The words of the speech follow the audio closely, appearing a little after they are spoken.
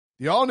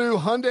The all-new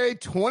Hyundai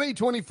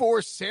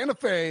 2024 Santa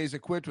Fe is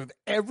equipped with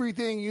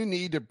everything you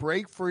need to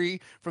break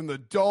free from the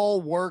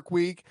dull work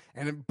week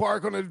and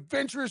embark on an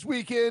adventurous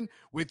weekend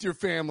with your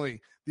family.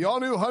 The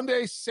all-new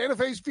Hyundai Santa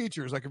Fe's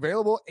features like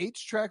available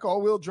H-Track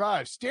all-wheel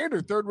drive,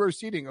 standard third-row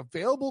seating,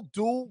 available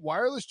dual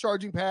wireless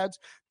charging pads,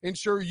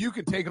 ensure you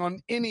can take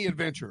on any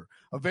adventure.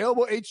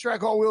 Available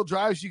H-Track all-wheel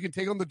drives, you can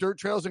take on the dirt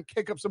trails and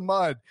kick up some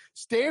mud.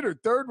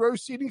 Standard third-row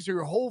seating so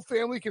your whole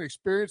family can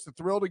experience the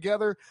thrill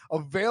together.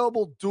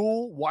 Available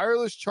dual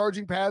wireless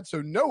charging pads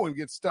so no one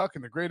gets stuck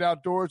in the great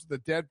outdoors with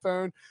a dead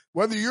phone.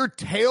 Whether you're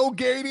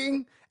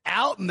tailgating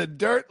out in the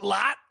dirt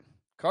lot,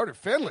 Carter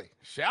Finley,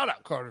 shout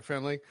out Carter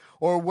Finley,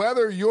 or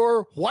whether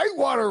you're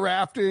whitewater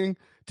rafting,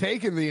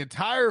 taking the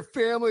entire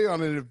family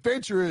on an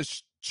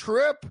adventurous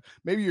trip,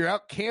 maybe you're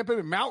out camping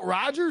in Mount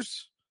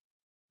Rogers.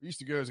 I used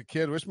to go as a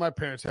kid. Wish my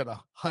parents had a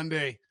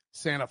Hyundai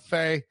Santa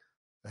Fe.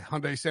 The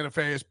Hyundai Santa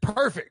Fe is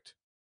perfect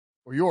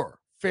for your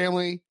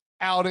family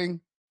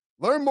outing.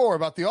 Learn more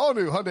about the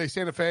all-new Hyundai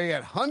Santa Fe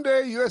at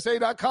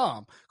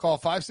HyundaiUSA.com. Call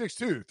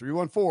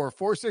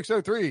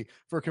 562-314-4603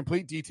 for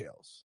complete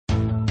details.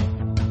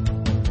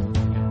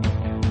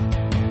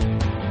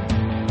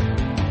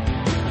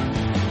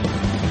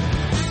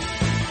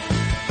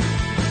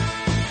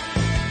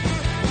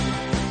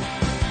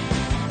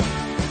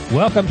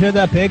 Welcome to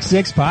the Pick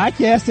Six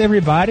Podcast,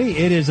 everybody.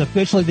 It is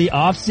officially the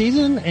off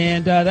season,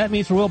 and that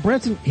means for Will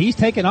Brinson, he's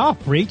taking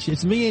off, Breach.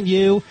 It's me and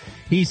you.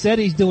 He said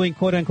he's doing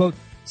quote-unquote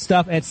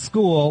stuff at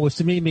school, which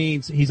to me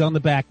means he's on the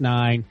back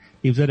nine.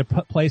 He was at a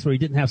place where he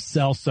didn't have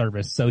cell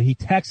service, so he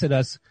texted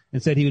us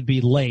and said he would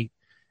be late.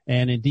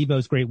 And in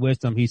Debo's great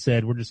wisdom, he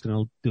said, we're just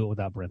going to do it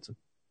without Brinson.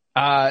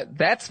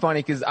 That's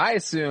funny because I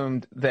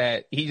assumed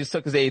that he just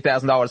took his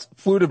 $80,000,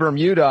 flew to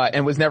Bermuda,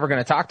 and was never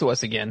going to talk to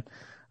us again.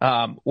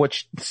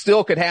 Which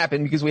still could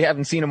happen because we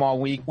haven't seen him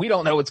all week. We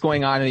don't know what's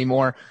going on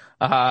anymore.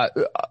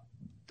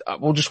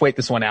 We'll just wait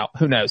this one out.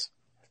 Who knows?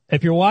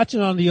 If you're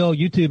watching on the old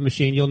YouTube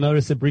machine, you'll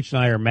notice that Breach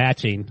and I are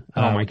matching.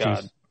 Oh my which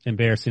God. is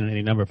embarrassing on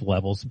any number of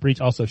levels. Breach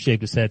also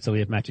shaved his head, so we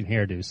have matching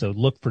hairdos. So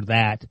look for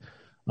that,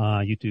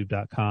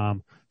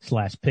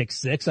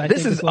 youtube.com/pick6.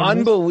 This is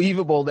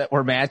unbelievable that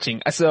we're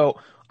matching.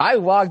 So I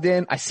logged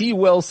in, I see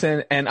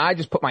Wilson, and I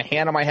just put my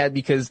hand on my head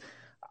because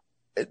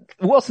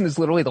Wilson is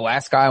literally the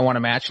last guy I want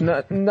to match.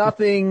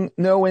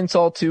 No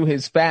insult to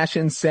his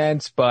fashion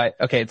sense, but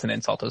okay, it's an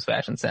insult to his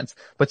fashion sense.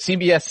 But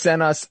CBS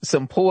sent us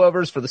some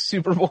pullovers for the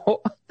Super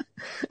Bowl.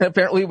 And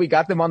apparently we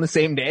got them on the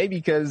same day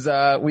because,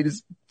 we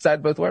just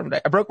decided both to wear them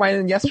today. I broke mine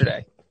in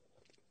yesterday.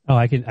 Oh,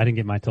 I didn't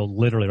get mine till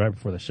literally right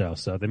before the show,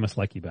 so they must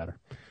like you better.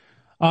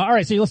 All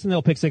right, so you listen to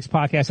the Pick Six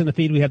Podcast. In the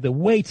feed, we have the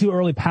way too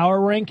early power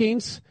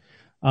rankings.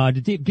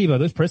 Devo,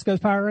 those Prisco's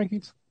power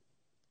rankings?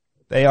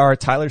 They are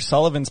Tyler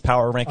Sullivan's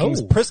power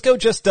rankings. Oh. Prisco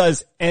just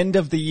does end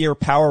of the year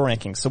power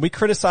rankings. So we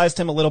criticized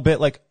him a little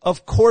bit, like,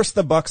 of course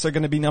the Bucks are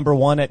going to be number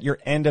one at your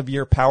end of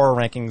year power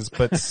rankings,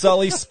 but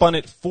Sully spun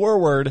it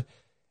forward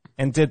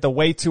and did the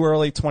way too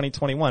early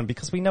 2021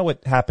 because we know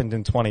what happened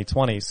in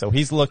 2020. So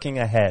he's looking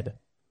ahead.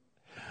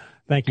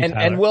 Thank you, Tyler.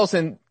 And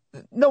Wilson,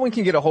 no one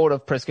can get a hold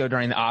of Prisco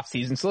during the off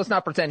season. So let's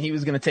not pretend he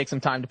was going to take some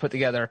time to put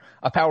together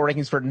a power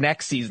rankings for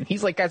next season.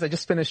 He's like, guys, I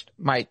just finished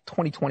my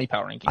 2020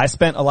 power rankings. I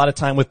spent a lot of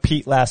time with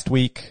Pete last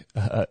week.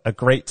 A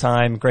great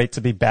time. Great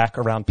to be back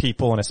around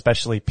people and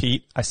especially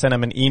Pete. I sent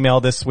him an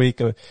email this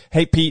week.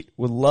 Hey, Pete,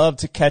 would love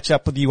to catch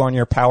up with you on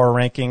your power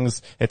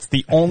rankings. It's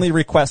the only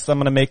request I'm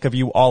going to make of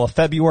you all of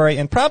February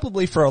and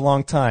probably for a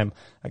long time.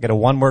 I get a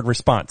one-word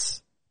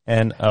response.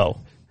 N-O.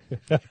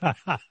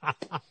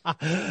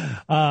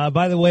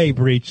 By the way,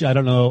 Breach, I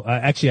don't know.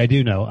 Actually, I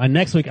do know.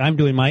 Next week, I'm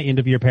doing my end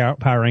of year power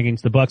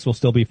rankings. The Bucks will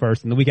still be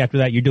first. And the week after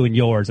that, you're doing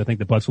yours. I think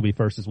the Bucks will be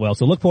first as well.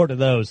 So look forward to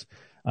those.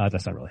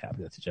 That's not really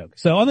happening. That's a joke.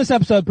 So on this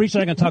episode, Breach and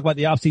I are going to talk about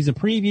the offseason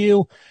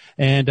preview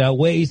and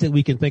ways that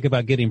we can think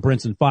about getting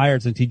Brinson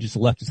fired since he just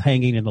left us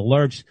hanging in the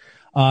lurch.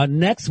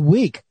 Next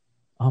week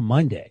on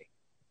Monday,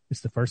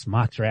 it's the first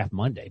mock draft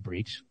Monday,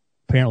 Breach.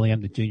 Apparently,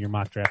 I'm the junior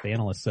mock draft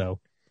analyst. So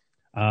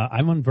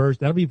I'm on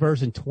that'll be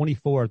version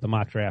 24 of the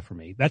mock draft for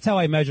me. That's how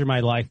I measure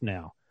my life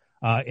now,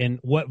 and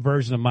what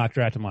version of mock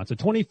draft I'm on. So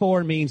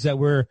 24 means that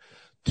we're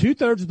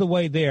 2/3 of the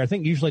way there. I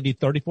think usually I do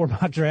 34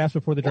 mock drafts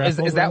before the draft.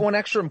 Is that one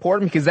extra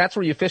important? Because that's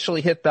where you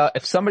officially hit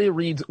if somebody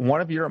reads one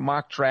of your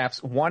mock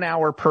drafts 1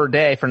 hour per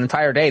day for an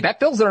entire day, that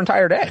fills their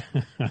entire day.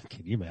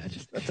 Can you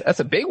imagine? That's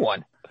a big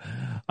one.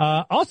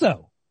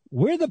 Also,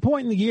 we're at the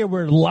point in the year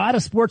where a lot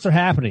of sports are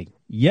happening.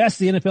 Yes,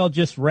 the NFL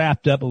just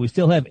wrapped up, but we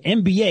still have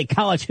NBA,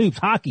 college hoops,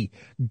 hockey,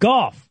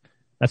 golf.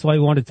 That's why we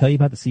wanted to tell you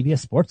about the CBS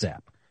Sports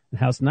app and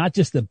how it's not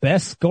just the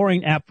best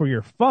scoring app for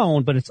your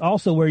phone, but it's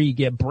also where you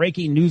get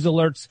breaking news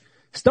alerts,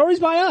 stories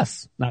by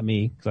us, not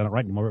me, because I don't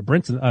write anymore, but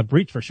Brinson,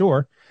 Breach for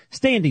sure,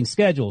 standings,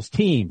 schedules,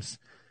 teams.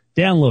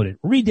 Download it,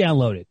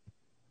 re-download it.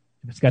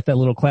 If it's got that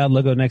little cloud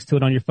logo next to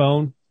it on your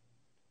phone,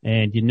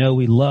 and you know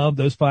we love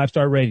those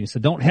 5-star ratings. So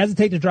don't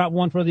hesitate to drop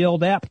one for the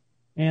old app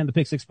and the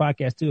Pick Six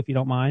Podcast too, if you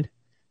don't mind.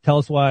 Tell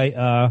us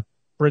why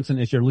Brinson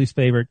is your least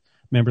favorite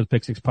member of the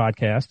Pick Six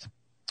Podcast.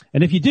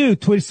 And if you do,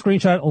 tweet a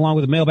screenshot along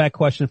with a mailbag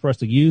question for us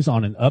to use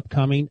on an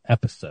upcoming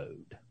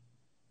episode.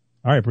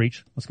 All right,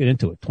 Breach, let's get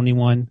into it.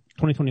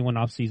 2021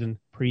 offseason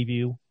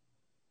preview.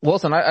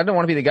 Wilson, I don't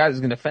want to be the guy who's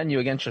going to defend you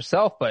against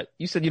yourself, but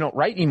you said you don't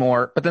write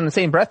anymore. But then in the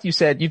same breath, you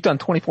said you've done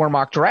 24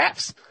 mock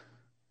drafts.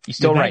 You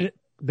still write.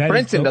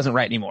 Brinson doesn't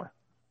write anymore.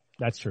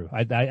 That's true.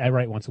 I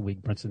write once a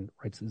week. Brinson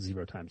writes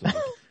 0 times a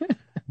week.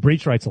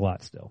 Breach writes a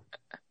lot still.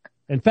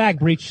 In fact,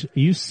 Breach,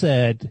 you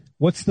said,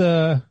 what's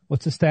the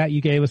stat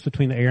you gave us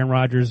between the Aaron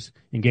Rodgers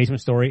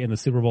engagement story and the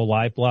Super Bowl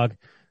live blog?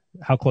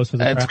 How close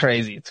was it? That's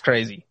crazy. It's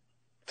crazy.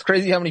 It's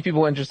crazy how many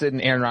people are interested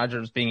in Aaron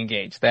Rodgers being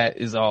engaged. That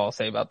is all I'll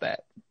say about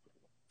that.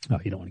 Oh,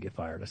 you don't want to get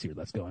fired. I see where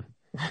that's going.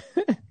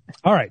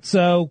 All right.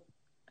 So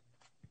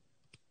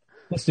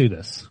let's do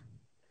this.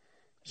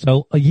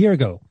 So a year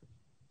ago,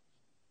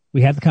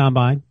 we had the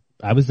combine.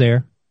 I was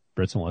there.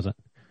 Britson wasn't.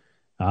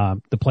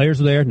 The players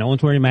were there. No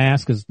one's wearing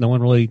masks because no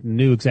one really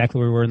knew exactly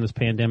where we were in this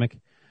pandemic.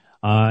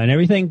 And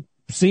everything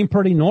seemed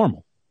pretty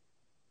normal.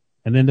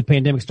 And then the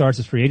pandemic starts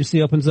as free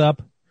agency opens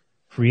up.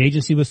 Free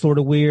agency was sort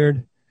of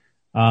weird.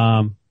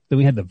 Then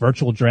we had the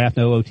virtual draft,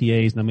 no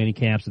OTAs, no mini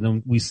camps. And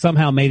then we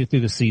somehow made it through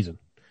the season.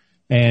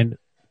 And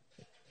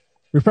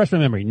refresh my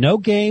memory. No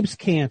games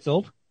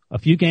canceled. A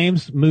few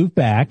games moved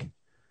back.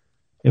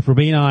 If we're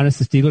being honest,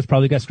 the Steelers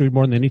probably got screwed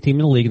more than any team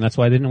in the league. And that's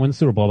why they didn't win the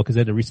Super Bowl, because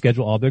they had to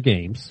reschedule all their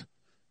games.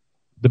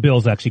 The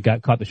Bills actually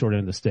caught the short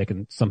end of the stick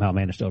and somehow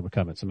managed to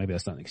overcome it. So maybe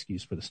that's not an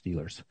excuse for the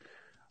Steelers.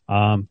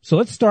 So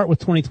let's start with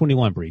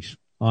 2021, Breach,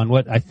 on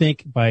what I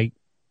think by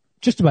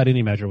just about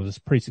any measure was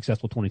a pretty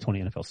successful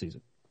 2020 NFL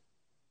season.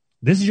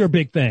 This is your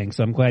big thing,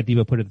 so I'm glad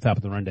Debo put it at the top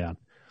of the rundown.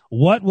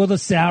 What will the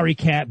salary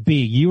cap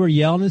be? You were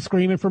yelling and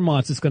screaming for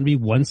months. It's going to be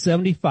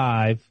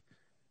 175.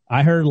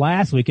 I heard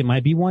last week it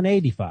might be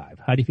 185.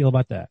 How do you feel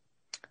about that?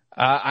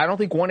 I don't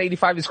think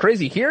 185 is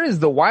crazy. Here is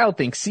the wild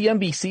thing.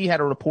 CNBC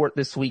had a report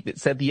this week that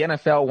said the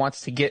NFL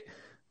wants to get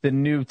the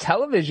new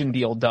television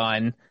deal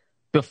done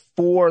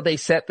before they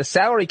set the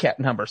salary cap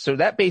number. So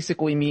that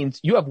basically means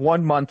you have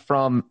 1 month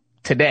from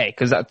today,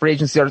 because free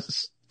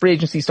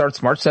agency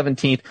starts March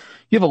 17th.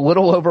 You have a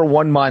little over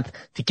 1 month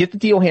to get the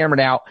deal hammered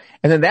out.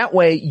 And then that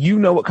way, you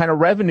know what kind of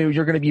revenue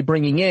you're going to be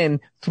bringing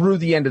in through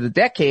the end of the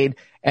decade.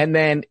 And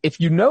then if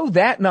you know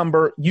that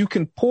number, you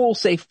can pull,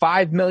 say,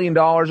 $5 million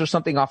or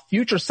something off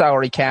future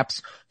salary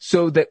caps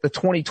so that the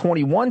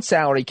 2021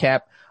 salary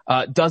cap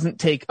doesn't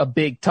take a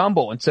big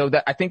tumble. And so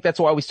that, I think that's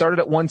why we started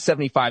at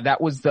 175.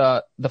 That was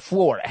the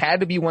floor. It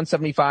had to be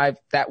 175.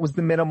 That was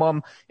the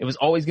minimum. It was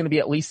always going to be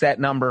at least that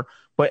number.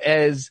 But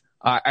as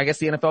I guess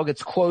the NFL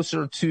gets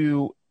closer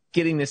to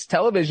getting this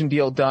television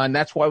deal done,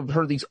 that's why we've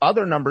heard these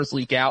other numbers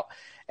leak out.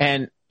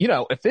 And, you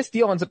know, if this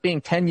deal ends up being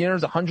 10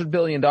 years, $100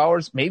 billion,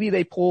 maybe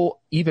they pull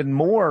even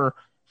more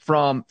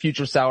from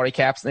future salary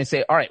caps and they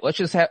say, all right, let's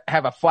just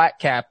have a flat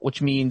cap,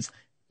 which means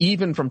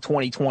even from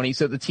 2020.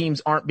 So the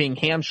teams aren't being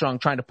hamstrung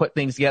trying to put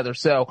things together.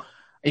 So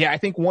yeah, I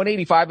think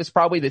 185 is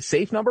probably the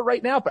safe number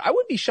right now, but I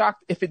would be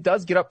shocked if it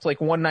does get up to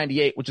like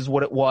 198, which is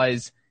what it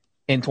was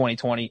in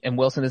 2020. And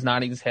Wilson is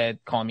nodding his head,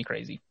 calling me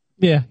crazy.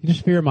 Yeah, you're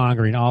just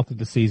fear-mongering all through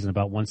the season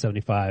about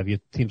 175.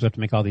 Teams have to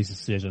make all these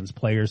decisions.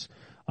 Players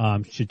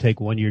should take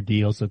one-year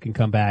deals so can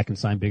come back and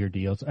sign bigger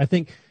deals. I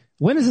think,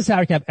 when has the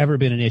salary cap ever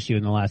been an issue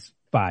in the last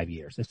 5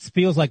 years? It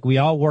feels like we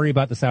all worry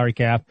about the salary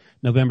cap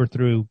November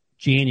through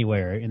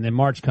January, and then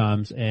March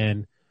comes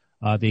and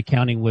the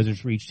accounting wizards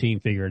for each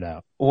team figure it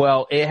out.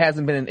 Well, it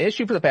hasn't been an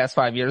issue for the past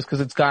 5 years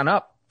because it's gone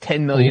up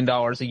 $10 million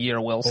a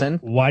year, Wilson.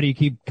 Why do you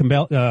keep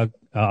I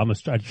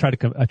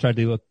tried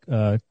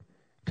to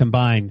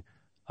combine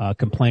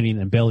complaining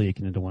and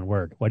bellyaching into one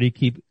word. Why do you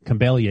keep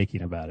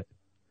bellyaching about it?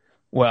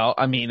 Well,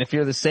 I mean, if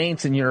you're the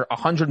Saints and you're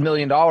 $100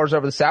 million over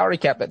the salary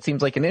cap, that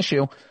seems like an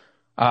issue.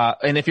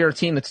 And if you're a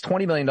team that's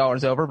 $20 million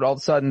over, but all of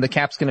a sudden the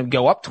cap's going to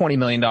go up $20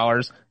 million,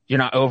 you're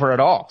not over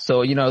at all.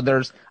 So, you know,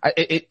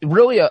 it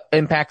really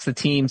impacts the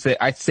teams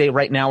that I'd say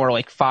right now are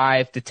like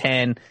 5 to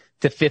 10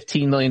 to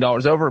 $15 million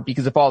over,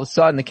 because if all of a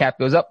sudden the cap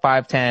goes up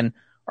 5, 10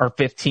 or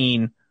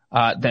 15,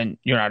 then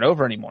you're not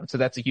over anymore. So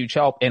that's a huge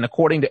help. And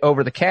according to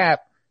Over the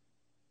Cap,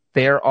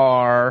 there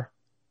are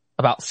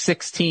about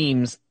 6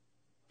 teams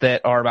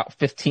that are about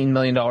 $15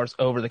 million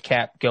over the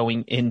cap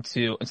going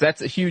into. So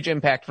that's a huge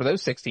impact for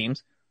those 6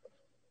 teams.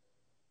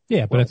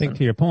 Yeah, but I think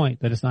to your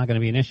point that it's not going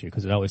to be an issue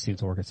because it always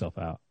seems to work itself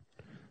out.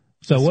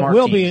 So what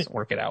will be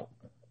work it out?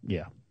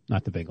 Yeah,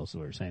 not the Bengals. Is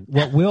what you're saying.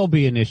 What will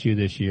be an issue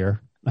this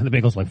year? And the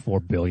Bengals like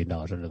 $4 billion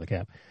under the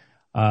cap.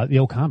 The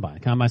old combine.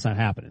 Combine's not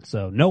happening,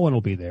 so no one will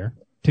be there.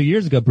 2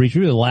 years ago, Breach,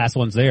 we were the last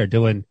ones there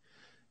doing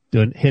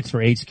hits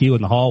for HQ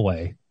in the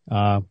hallway.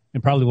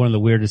 And probably one of the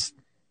weirdest,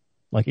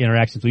 like,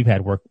 interactions we've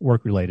had work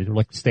related. We're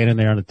like standing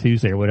there on a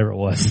Tuesday or whatever it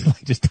was,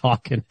 like just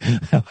talking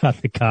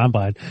about the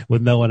combine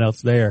with no one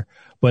else there.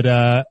 But,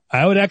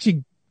 I would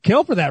actually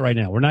kill for that right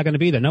now. We're not going to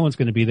be there. No one's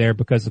going to be there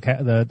because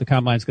the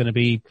combine's going to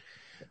be,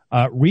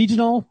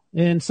 regional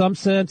in some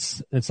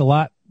sense. It's a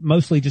lot,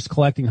 mostly just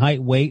collecting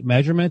height, weight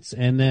measurements.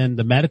 And then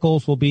the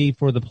medicals will be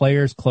for the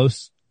players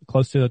close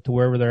to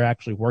wherever they're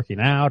actually working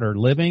out or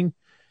living.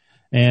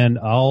 and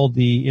all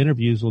the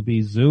interviews will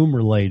be Zoom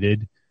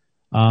related.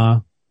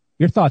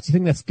 Your thoughts? You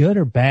think that's good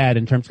or bad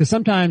in terms, because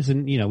sometimes,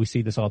 and we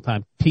see this all the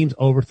time, teams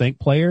overthink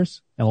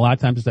players, and a lot of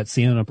times it's that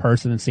seeing them in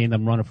person and seeing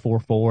them run a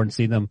 4.4 and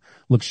seeing them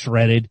look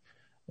shredded.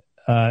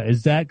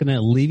 Is that going to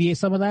alleviate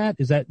some of that?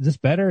 Is this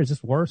better? Is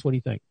this worse? What do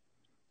you think?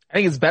 I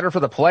think it's better for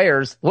the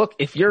players. Look,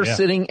 if you're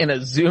sitting in a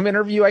Zoom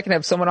interview, I can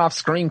have someone off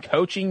screen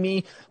coaching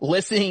me,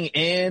 listening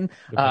in,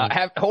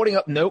 holding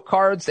up note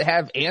cards to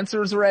have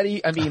answers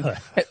ready. I mean,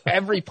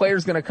 every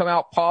player's going to come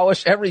out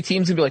polished. Every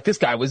team's going to be like, this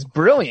guy was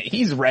brilliant.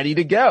 He's ready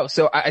to go.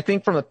 So I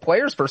think from a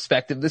player's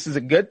perspective, this is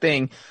a good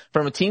thing.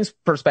 From a team's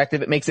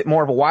perspective, it makes it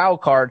more of a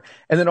wild card.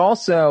 And then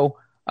also,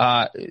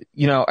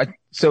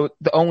 so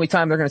the only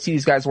time they're going to see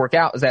these guys work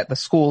out is at the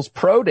school's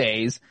pro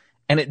days.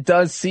 And it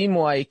does seem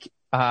like,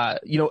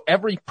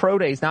 every pro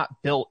day is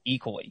not built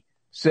equally.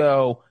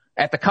 So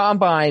at the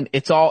combine,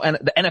 it's all, and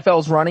the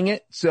NFL's running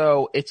it.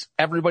 So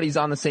everybody's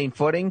on the same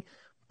footing,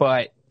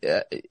 but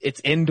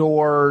it's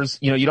indoors.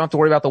 You don't have to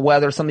worry about the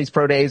weather. Some of these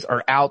pro days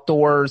are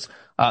outdoors.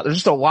 There's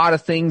just a lot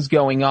of things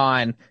going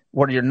on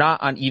where you're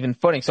not on even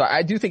footing. So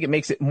I do think it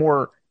makes it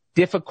more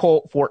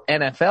difficult for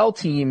NFL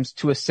teams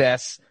to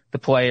assess the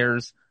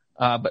players.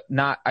 But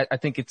I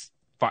think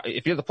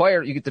if you're the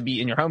player, you get to be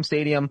in your home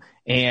stadium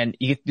and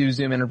you get to do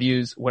Zoom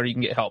interviews where you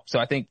can get help. So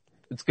I think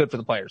it's good for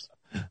the players.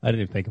 I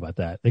didn't even think about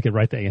that. They could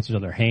write the answers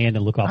on their hand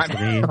and look off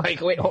screen. Like,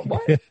 wait,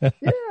 what?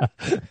 Yeah.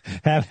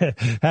 have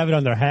it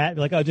on their hat.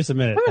 Like, oh, just a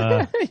minute.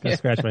 Gotta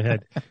scratch my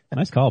head.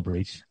 Nice call,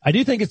 Breach. I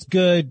do think it's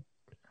good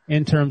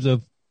in terms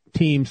of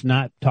teams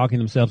not talking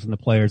themselves into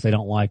players they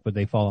don't like, but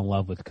they fall in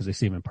love with because they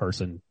see them in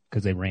person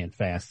because they ran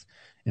fast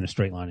in a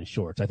straight line in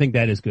shorts. I think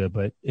that is good,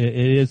 but it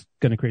is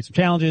going to create some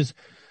challenges.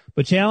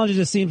 But challenges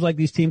it seems like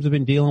these teams have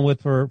been dealing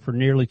with for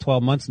nearly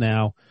 12 months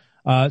now.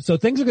 So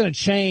things are going to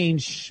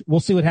change. We'll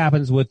see what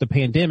happens with the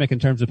pandemic in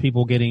terms of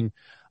people getting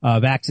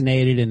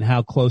vaccinated and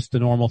how close to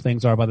normal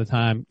things are by the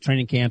time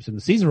training camps and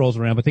the season rolls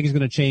around. But things are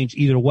going to change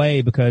either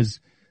way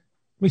because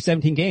we have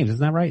 17 games.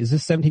 Isn't that right? Is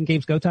this 17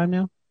 games go time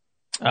now?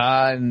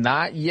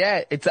 Not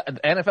yet. The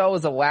NFL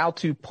is allowed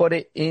to put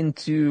it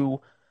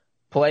into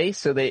place.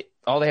 So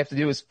all they have to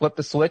do is flip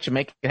the switch and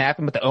make it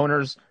happen. But the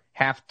owners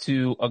have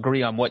to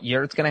agree on what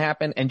year it's going to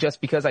happen. And just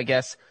because I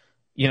guess,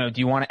 do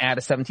you want to add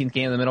a 17th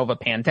game in the middle of a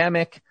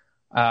pandemic,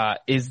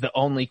 is the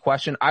only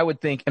question. I would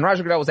think, and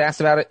Roger Goodell was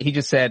asked about it. He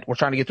just said, we're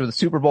trying to get through the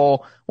Super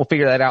Bowl. We'll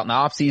figure that out in the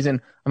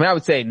offseason. I mean, I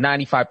would say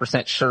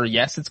 95% sure,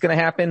 yes, it's going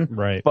to happen.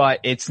 Right.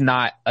 But it's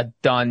not a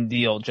done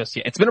deal just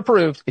yet. It's been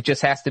approved. It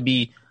just has to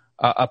be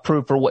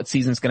approved for what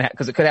season's going to happen,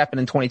 because it could happen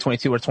in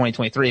 2022 or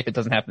 2023 if it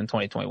doesn't happen in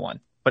 2021.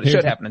 But it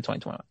should happen in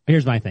 2021.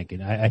 Here's my thinking.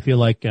 I feel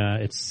like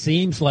it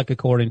seems like,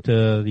 according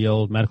to the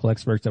old medical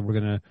experts,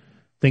 that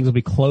things will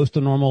be close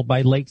to normal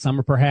by late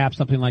summer, perhaps,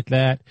 something like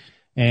that.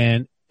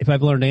 And if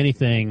I've learned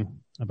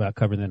anything about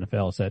covering the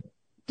NFL, it's that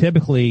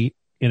typically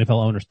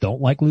NFL owners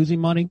don't like losing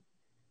money.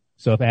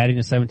 So if adding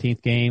a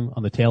 17th game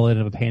on the tail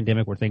end of a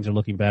pandemic where things are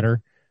looking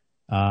better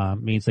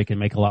means they can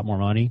make a lot more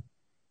money,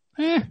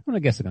 I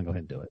guess they're going to go ahead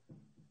and do it.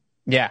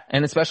 Yeah,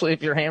 and especially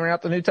if you're hammering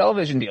out the new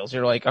television deals,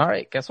 you're like, all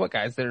right, guess what,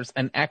 guys? There's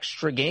an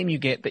extra game you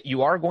get that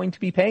you are going to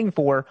be paying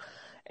for.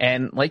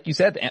 And like you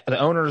said, the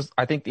owners,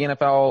 I think the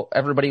NFL,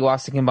 everybody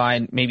lost a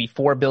combined maybe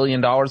 $4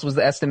 billion was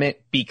the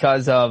estimate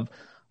because of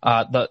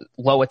the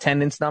low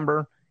attendance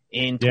number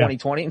in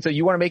 2020. And so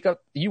you want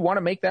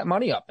to make that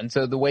money up. And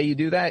so the way you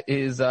do that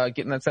is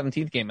getting that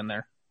 17th game in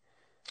there.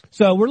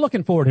 So we're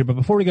looking forward here, but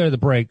before we go to the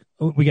break,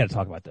 we got to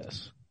talk about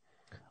this.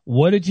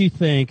 What did you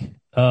think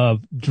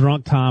of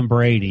drunk Tom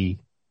Brady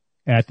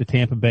at the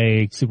Tampa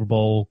Bay Super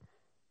Bowl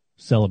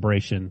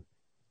celebration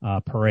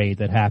parade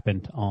that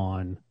happened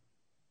on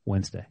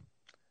Wednesday?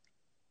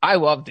 I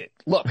loved it.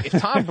 Look, if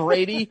Tom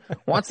Brady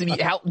wants to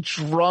be out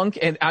drunk,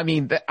 and I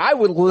mean, I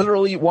would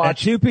literally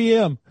watch at 2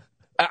 p.m.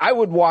 I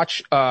would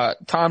watch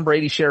Tom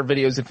Brady share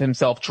videos of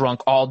himself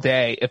drunk all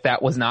day if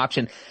that was an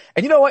option.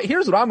 And you know what?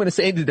 Here's what I'm going to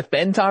say to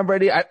defend Tom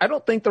Brady. I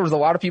don't think there was a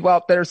lot of people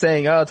out there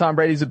saying, oh, Tom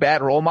Brady's a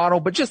bad role model,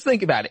 but just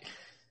think about it.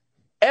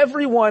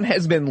 Everyone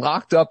has been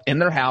locked up in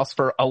their house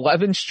for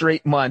 11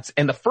 straight months,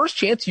 and the first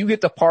chance you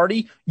get to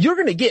party, you're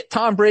going to get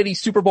Tom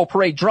Brady's Super Bowl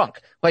parade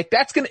drunk. Like,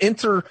 that's going to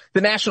enter the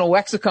national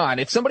lexicon.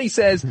 If somebody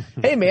says,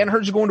 hey man, I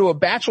heard you're going to a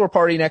bachelor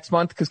party next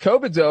month because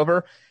COVID's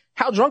over,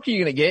 how drunk are you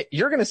going to get?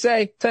 You're going to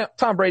say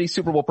Tom Brady's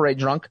Super Bowl parade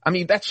drunk. I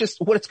mean, that's just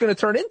what it's going to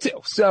turn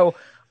into. So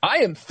I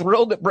am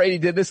thrilled that Brady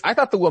did this. I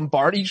thought the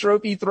Lombardi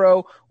trophy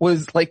throw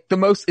was like the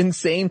most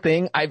insane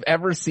thing I've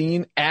ever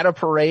seen at a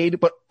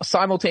parade, but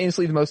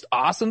simultaneously the most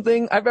awesome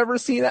thing I've ever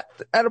seen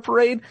at a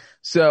parade.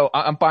 So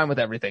I'm fine with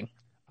everything.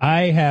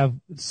 I have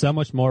so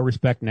much more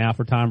respect now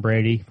for Tom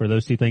Brady for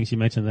those two things you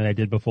mentioned than I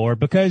did before,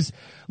 because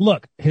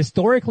look,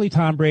 historically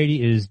Tom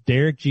Brady is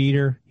Derek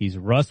Jeter. He's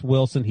Russ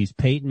Wilson. He's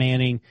Peyton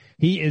Manning.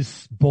 He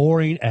is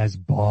boring as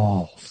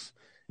balls.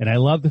 And I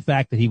love the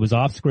fact that he was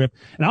off script.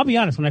 And I'll be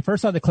honest, when I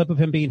first saw the clip of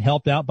him being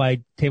helped out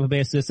by Tampa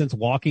Bay assistants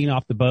walking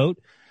off the boat,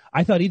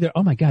 I thought either,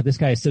 oh my God, this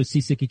guy is so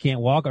seasick he can't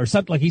walk, or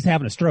something like he's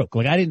having a stroke.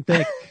 Like I didn't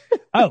think,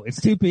 oh,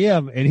 it's 2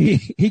 p.m. and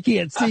he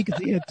can't see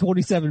because he had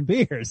 27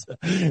 beers,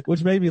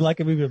 which made me like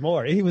him even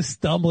more. He was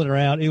stumbling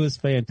around. It was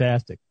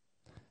fantastic.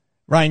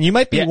 Ryan, you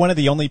might be one of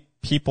the only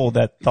people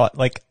that thought,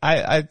 like,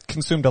 I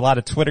consumed a lot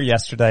of Twitter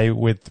yesterday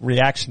with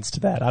reactions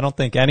to that. I don't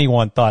think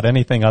anyone thought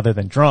anything other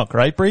than drunk,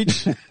 right,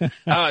 Breach? No,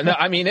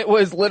 I mean, it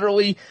was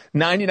literally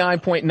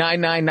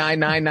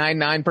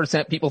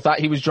 99.9999999% people thought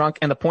he was drunk,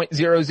 and the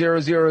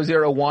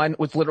 0.00001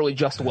 was literally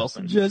just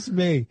Wilson. Just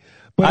me.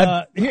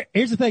 But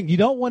here's the thing. You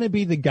don't want to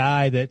be the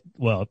guy that,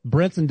 well,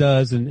 Brinson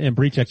does, and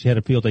Breach actually had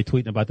a field day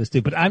tweeting about this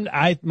too. But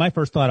my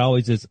first thought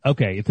always is,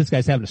 okay, if this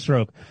guy's having a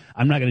stroke,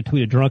 I'm not going to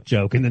tweet a drunk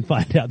joke and then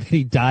find out that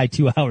he died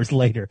 2 hours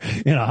later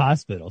in a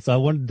hospital. So I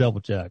wanted to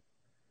double check.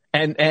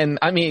 And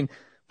I mean,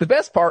 the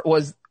best part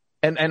was,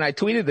 and I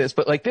tweeted this,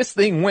 but like this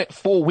thing went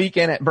full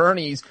weekend at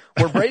Bernie's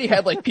where Brady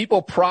had like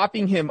people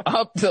propping him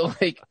up to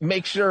like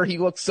make sure he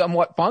looked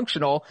somewhat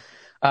functional.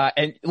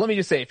 And let me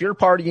just say, if you're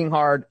partying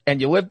hard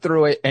and you lived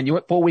through it and you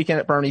went full weekend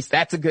at Bernie's,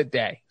 that's a good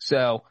day.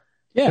 So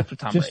yeah, good for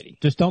Tom Brady.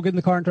 Just don't get in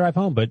the car and drive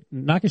home, but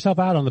knock yourself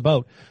out on the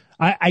boat.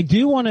 I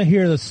do want to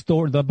hear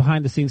the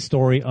behind the scenes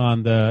story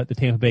on the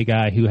Tampa Bay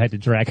guy who had to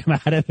drag him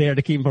out of there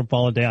to keep him from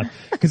falling down.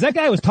 Cause that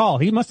guy was tall.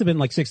 He must have been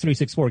like 6'3",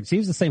 6'4", cause he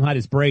was the same height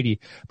as Brady.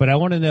 But I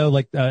want to know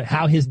like,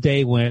 how his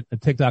day went at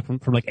TikTok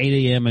from like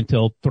 8 a.m.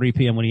 until 3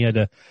 p.m. when he had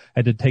to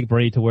take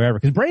Brady to wherever.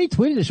 Cause Brady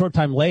tweeted a short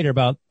time later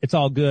about it's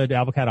all good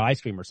avocado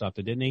ice cream or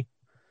something, didn't he?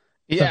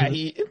 Yeah,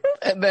 he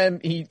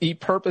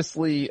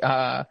purposely,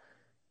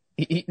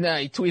 he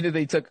tweeted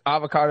they took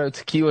avocado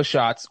tequila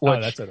shots,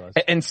 which, that's what it was.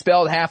 And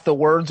spelled half the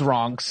words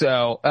wrong.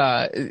 So,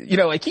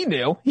 like he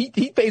knew.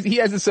 He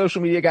has his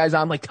social media guys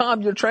on, like,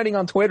 Tom, you're trending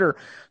on Twitter.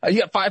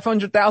 You got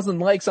 500,000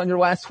 likes on your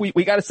last tweet.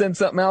 We got to send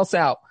something else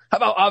out. How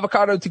about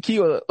avocado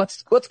tequila?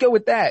 Let's go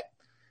with that.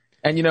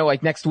 And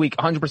like next week,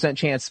 100%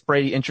 chance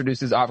Brady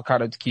introduces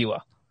avocado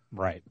tequila.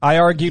 Right. I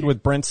argued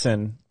with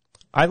Brinson.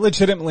 I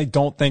legitimately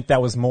don't think that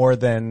was more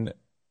than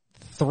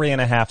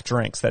 3.5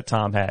 drinks that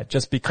Tom had,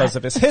 just because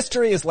of his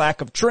history, his lack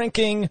of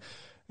drinking,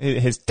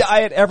 his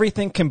diet,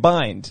 everything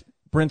combined.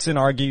 Brinson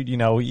argued,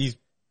 he's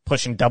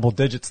pushing double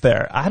digits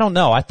there. I don't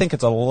know. I think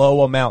it's a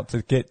low amount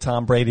to get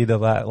Tom Brady to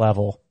that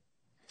level.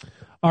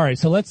 All right.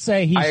 So let's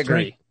say I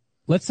agree.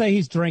 Let's say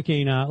he's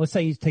drinking,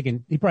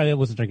 he probably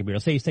wasn't drinking beer.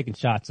 Let's say he's taking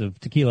shots of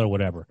tequila or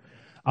whatever.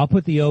 I'll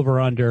put the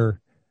over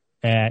under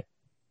at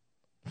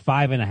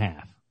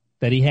 5.5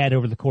 that he had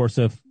over the course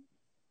of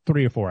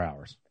 3 or 4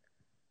 hours.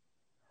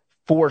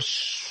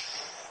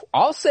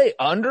 I'll say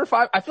under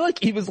 5. I feel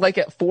like he was like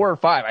at 4 or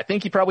 5. I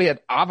think he probably had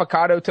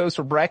avocado toast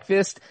for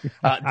breakfast.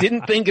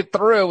 Didn't think it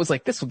through. Was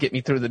like, this will get me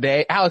through the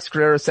day. Alex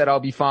Guerrero said I'll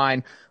be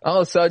fine.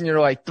 All of a sudden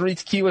you're like 3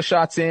 tequila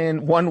shots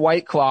in, 1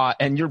 White Claw,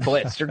 and you're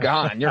blitzed. You're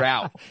gone. You're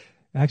out.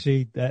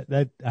 Actually,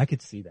 that I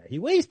could see that. He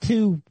weighs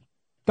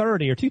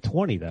 230 or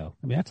 220 though.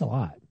 I mean, that's a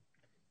lot.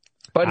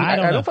 But I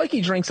don't feel like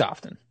he drinks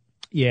often.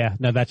 Yeah,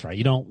 no, that's right.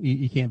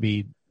 You can't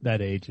be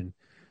that age. And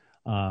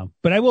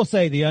but I will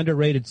say the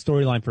underrated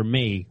storyline for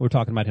me, we're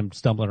talking about him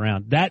stumbling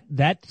around.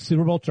 That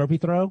Super Bowl trophy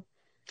throw,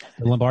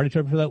 the Lombardi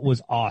trophy throw,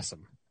 was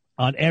awesome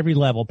on every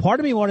level. Part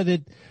of me wanted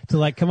it to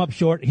like come up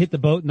short, hit the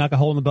boat, knock a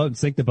hole in the boat, and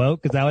sink the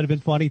boat, because that would have been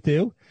funny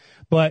too.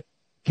 But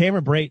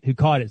Cameron Brate, who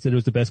caught it, said it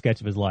was the best catch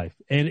of his life,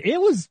 and it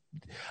was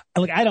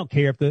like, I don't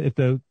care if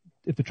the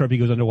trophy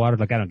goes underwater.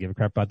 Like, I don't give a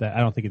crap about that. I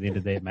don't think at the end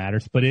of the day it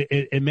matters, but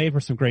it made for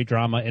some great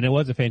drama, and it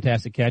was a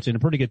fantastic catch and a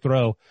pretty good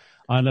throw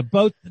on the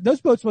boat. Those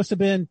boats must have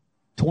been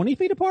 20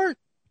 feet apart.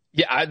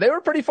 Yeah, they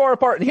were pretty far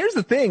apart. And here's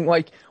the thing,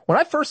 like, when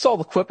I first saw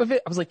the clip of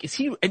it, I was like, is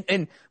he,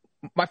 and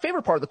my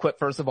favorite part of the clip,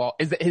 first of all,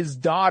 is that his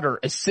daughter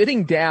is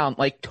sitting down,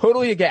 like,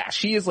 totally aghast.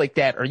 She is like,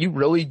 Dad, are you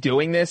really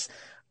doing this?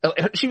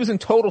 She was in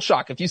total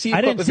shock. If you see, I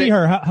didn't see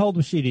her. How old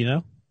was she? Do you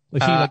know?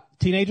 Was she like a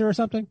teenager or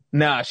something?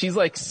 Nah, she's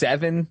like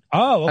 7.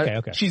 Oh,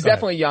 okay. She's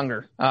definitely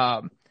younger.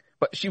 But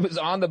she was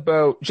on the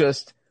boat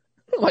just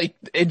like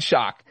in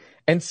shock.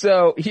 And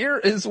so here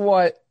is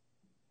what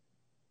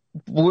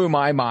blew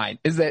my mind,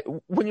 is that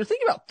when you're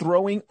thinking about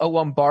throwing a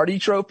Lombardi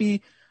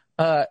trophy,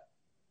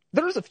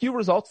 there's a few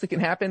results that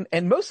can happen,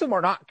 and most of them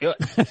are not good.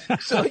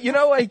 So,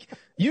 like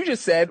you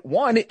just said,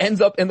 one, it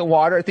ends up in the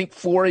water. I think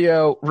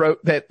Florio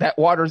wrote that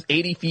water's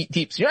 80 feet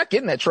deep. So you're not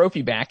getting that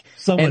trophy back.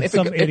 Some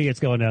idiot's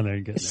going down there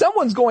and getting it.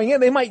 Someone's going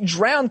in. They might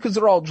drown because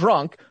they're all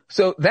drunk.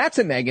 So that's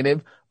a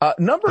negative.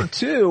 Number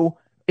 2,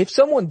 if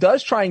someone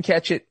does try and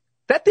catch it,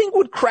 that thing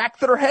would crack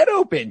their head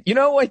open.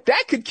 Like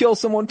that could kill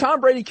someone. Tom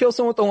Brady kills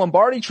someone with the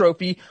Lombardi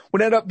trophy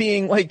would end up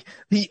being like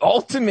the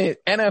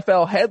ultimate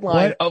NFL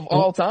headline of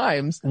all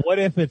times. What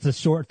if it's a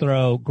short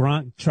throw?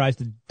 Gronk tries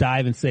to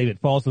dive and save it,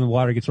 falls in the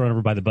water, gets run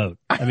over by the boat.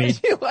 I mean,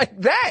 like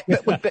that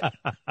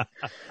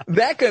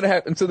could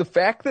happen. So the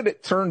fact that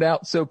it turned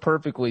out so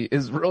perfectly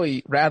is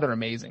really rather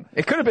amazing.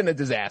 It could have been a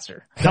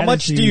disaster. How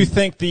much do you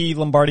think the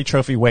Lombardi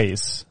trophy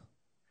weighs?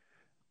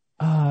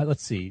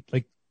 Let's see.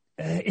 Like,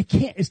 it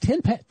can't, it's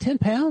 10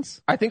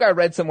 pounds? I think I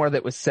read somewhere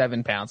that was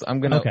 7 pounds.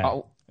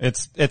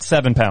 It's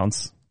 7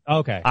 pounds.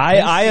 Okay.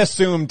 I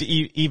assumed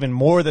even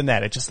more than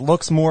that. It just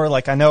looks more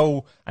like I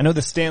know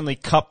the Stanley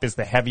Cup is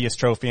the heaviest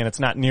trophy and it's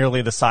not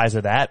nearly the size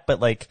of that, but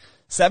like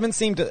 7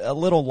 seemed a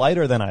little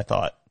lighter than I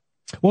thought.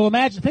 Well,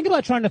 think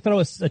about trying to throw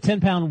a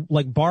 10-pound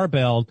like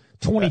barbell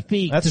 20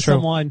 feet to true.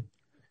 someone.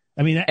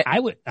 I mean, I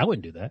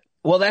wouldn't do that.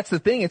 Well, that's the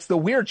thing. It's the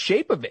weird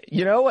shape of it.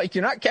 You know, like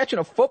you're not catching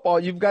a football.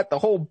 You've got the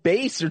whole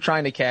base you're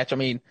trying to catch. I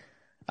mean,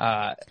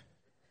 that's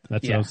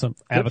some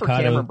Good avocado. for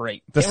Cameron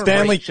Brate. The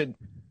Cameron Brate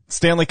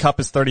Stanley Cup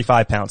is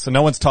 35 pounds, so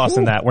no one's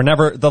tossing that.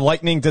 The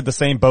Lightning did the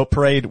same boat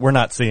parade. We're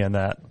not seeing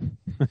that.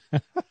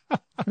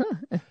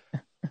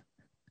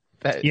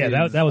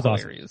 that was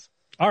hilarious.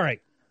 Awesome. All right.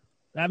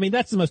 I mean,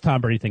 that's the most Tom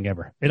Brady thing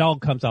ever. It all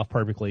comes off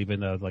perfectly, even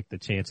though like the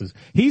chances.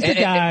 He's the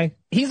guy. And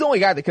he's the only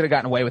guy that could have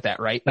gotten away with that,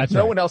 right? That's no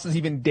right. one else is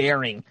even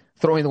daring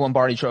throwing the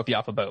Lombardi Trophy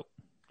off a boat.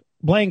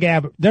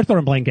 They're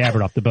throwing Blaine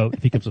Gabbert off the boat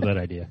if he comes with that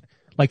idea.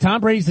 Like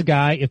Tom Brady's the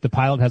guy, if the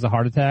pilot has a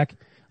heart attack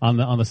on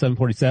the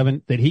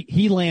 747, that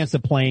he lands the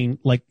plane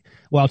like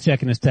while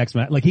checking his text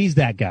message. Like he's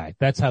that guy.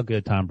 That's how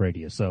good Tom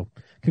Brady is. So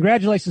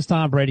congratulations,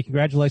 Tom Brady.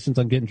 Congratulations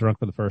on getting drunk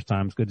for the first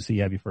time. It's good to see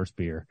you have your first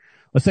beer.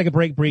 Let's take a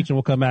break, Breach, and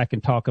we'll come back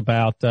and talk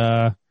about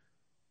some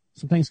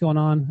things going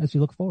on as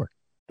you look forward.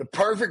 The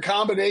perfect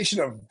combination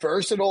of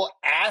versatile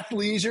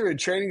athleisure and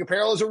training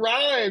apparel has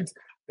arrived.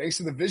 Thanks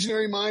to the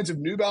visionary minds of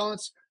New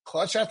Balance,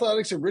 Clutch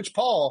Athletics, and Rich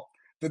Paul,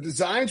 the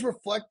designs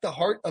reflect the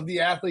heart of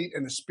the athlete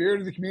and the spirit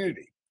of the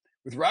community.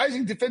 With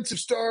rising defensive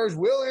stars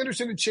Will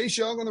Anderson and Chase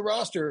Young on the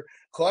roster,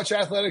 Clutch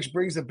Athletics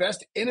brings the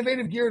best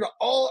innovative gear to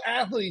all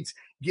athletes,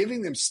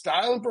 giving them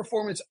style and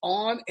performance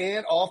on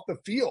and off the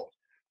field.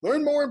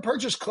 Learn more and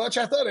purchase Clutch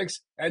Athletics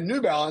at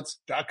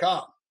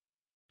newbalance.com.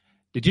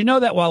 Did you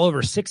know that while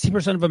over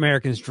 60% of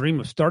Americans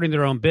dream of starting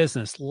their own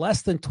business,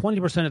 less than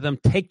 20% of them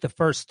take the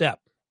first step?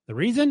 The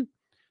reason?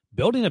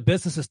 Building a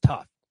business is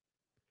tough.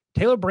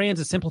 Taylor Brands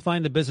is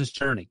simplifying the business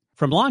journey.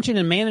 From launching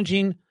and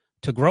managing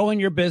to growing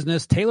your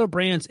business, Taylor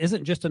Brands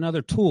isn't just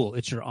another tool.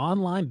 It's your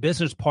online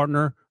business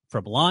partner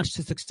from launch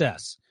to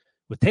success.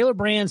 With Taylor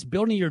Brands,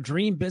 building your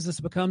dream business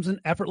becomes an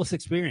effortless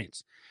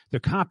experience. Their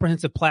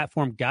comprehensive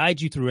platform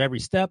guides you through every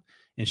step,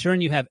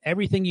 ensuring you have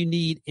everything you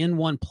need in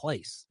one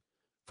place.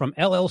 From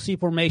LLC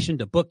formation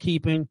to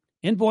bookkeeping,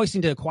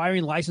 invoicing to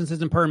acquiring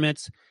licenses and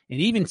permits, and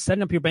even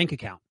setting up your bank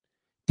account,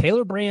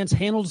 Taylor Brands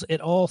handles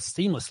it all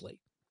seamlessly.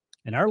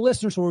 And our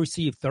listeners will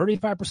receive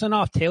 35%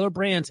 off Taylor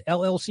Brands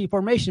LLC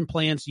formation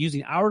plans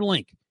using our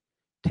link,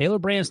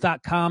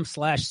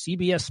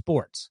 taylorbrands.com/CBS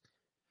Sports.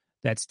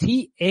 That's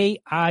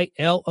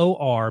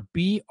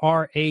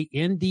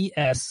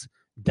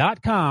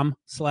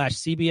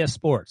TAILORBRANDS.com/CBS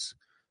Sports.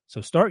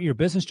 So start your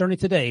business journey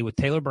today with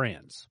Taylor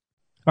Brands.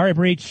 All right,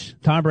 Breach,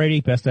 Tom Brady,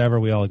 best ever.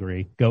 We all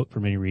agree. GOAT for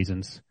many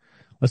reasons.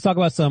 Let's talk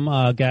about some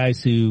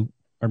guys who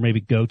are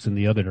maybe GOATs in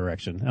the other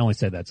direction. I only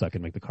said that so I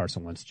can make the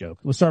Carson Wentz joke.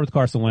 Let's start with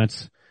Carson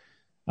Wentz.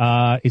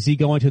 Is he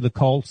going to the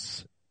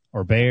Colts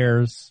or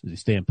Bears? Is he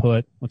staying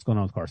put? What's going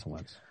on with Carson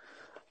Wentz?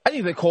 I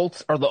think the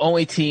Colts are the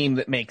only team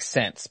that makes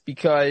sense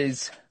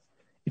because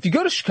if you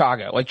go to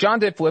Chicago, like John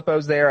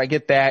DeFilippo's there, I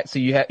get that. So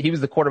he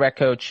was the quarterback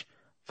coach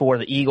for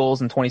the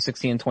Eagles in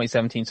 2016 and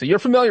 2017. So you're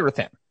familiar with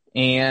him,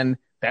 and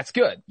that's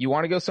good. You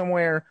want to go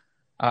somewhere.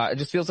 It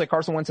just feels like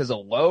Carson Wentz has a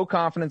low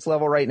confidence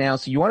level right now.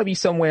 So you want to be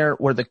somewhere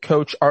where the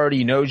coach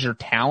already knows your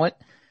talent.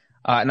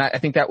 And I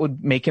think that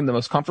would make him the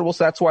most comfortable.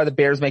 So that's why the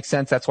Bears make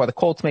sense. That's why the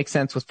Colts make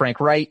sense with Frank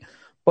Wright.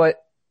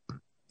 But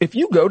if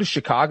you go to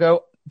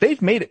Chicago,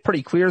 they've made it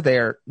pretty clear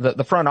there,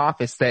 the front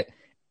office, that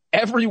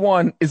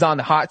everyone is on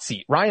the hot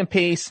seat. Ryan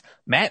Pace,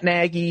 Matt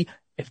Nagy,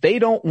 if they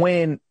don't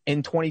win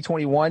in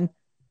 2021,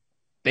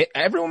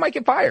 everyone might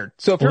get fired.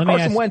 So if you're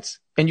Carson Wentz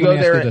and you go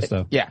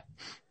there, yeah.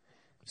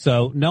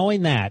 So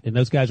knowing that, and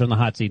those guys are on the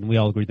hot seat, and we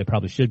all agree they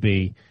probably should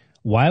be,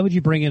 why would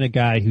you bring in a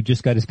guy who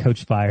just got his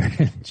coach fired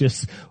and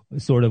just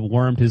sort of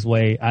wormed his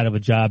way out of a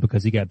job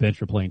because he got benched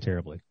for playing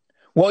terribly?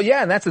 Well,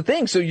 yeah, and that's the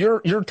thing. So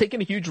you're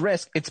taking a huge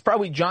risk. It's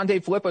probably John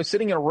DeFilippo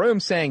sitting in a room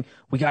saying,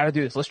 we got to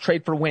do this. Let's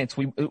trade for Wentz.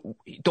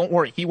 Don't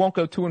worry. He won't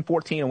go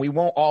 2-14 and we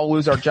won't all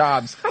lose our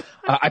jobs.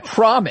 I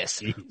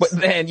promise. Jeez. But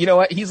then, you know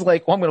what? He's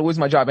like, well, I'm going to lose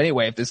my job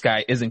anyway if this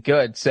guy isn't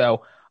good.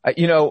 So, I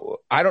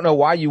don't know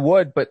why you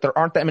would, but there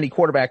aren't that many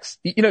quarterbacks.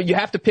 You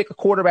have to pick a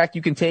quarterback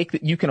you can take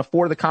that you can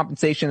afford the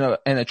compensation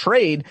and a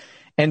trade.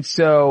 And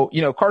so,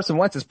 Carson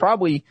Wentz is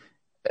probably,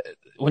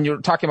 when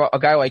you're talking about a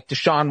guy like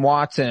Deshaun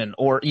Watson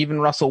or even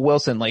Russell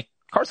Wilson, like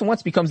Carson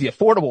Wentz becomes the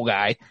affordable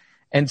guy.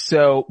 And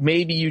so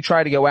maybe you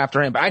try to go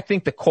after him. But I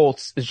think the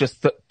Colts is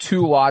just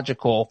too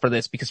logical for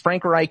this because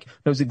Frank Reich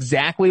knows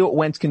exactly what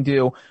Wentz can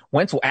do.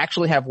 Wentz will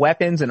actually have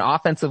weapons and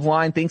offensive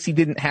line, things he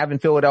didn't have in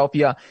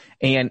Philadelphia.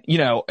 And,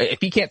 if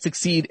he can't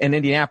succeed in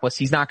Indianapolis,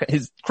 his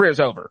career's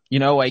over,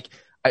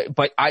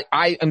 but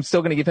I am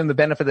still going to give him the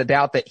benefit of the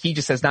doubt that he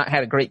just has not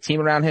had a great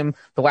team around him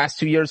the last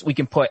 2 years. We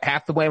can put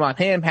half the blame on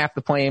him, half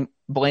the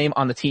blame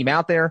on the team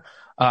out there.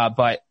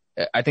 But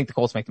I think the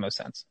Colts make the most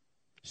sense.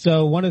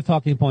 So one of the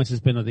talking points has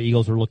been that the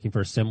Eagles were looking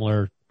for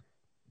similar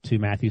to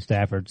Matthew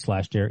Stafford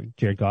 /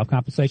 Jared Goff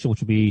compensation,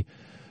 which would be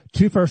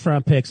 2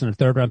 first-round picks and a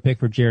third-round pick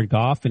for Jared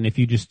Goff. And if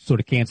you just sort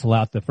of cancel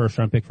out the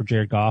first-round pick for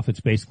Jared Goff,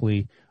 it's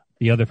basically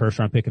the other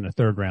first-round pick and a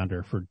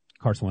third-rounder for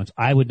Carson Wentz.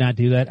 I would not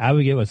do that. I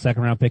would give a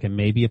second-round pick and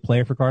maybe a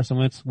player for Carson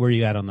Wentz. Where are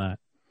you at on that?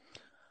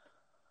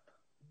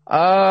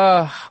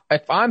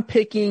 If I'm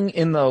picking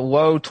in the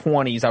low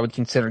 20s, I would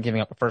consider giving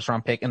up a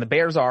first-round pick. And the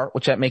Bears are,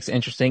 which that makes it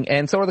interesting.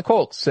 And so are the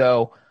Colts.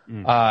 So,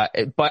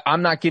 but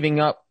I'm not giving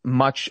up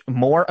much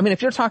more. I mean,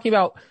 if you're talking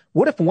about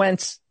what if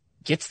Wentz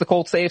gets the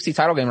Colts AFC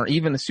title game or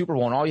even the Super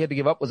Bowl and all you had to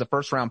give up was a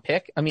first-round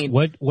pick? I mean,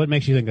 what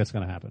makes you think that's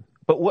going to happen?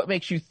 But what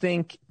makes you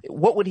think,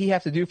 what would he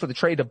have to do for the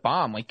trade to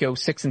bomb? Like go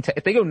 6-10.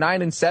 If they go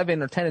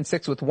 9-7 or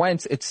 10-6 with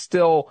Wentz, it's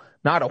still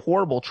not a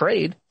horrible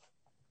trade.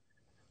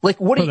 Like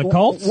what for the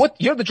Colts?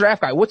 You're the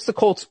draft guy. What's the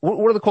Colts?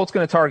 What are the Colts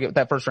going to target with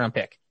that first round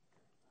pick?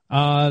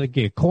 They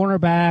get a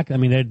cornerback. I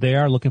mean, they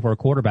are looking for a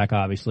quarterback,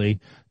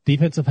 obviously.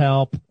 Defensive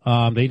help.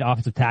 They need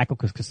offensive tackle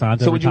because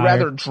Cassandra. So would you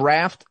rather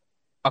draft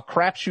a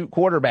crapshoot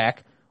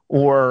quarterback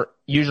or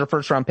use your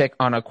first round pick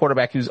on a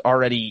quarterback who's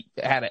already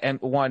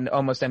had one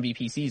almost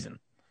MVP season?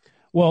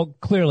 Well,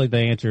 clearly the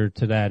answer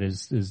to that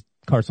is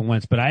Carson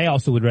Wentz, but I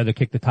also would rather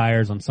kick the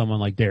tires on someone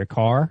like Derek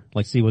Carr,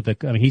 like see what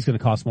he's going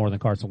to cost more than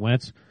Carson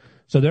Wentz.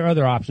 So there are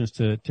other options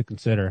to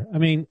consider. I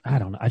mean, I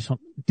don't know.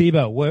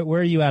 Debo,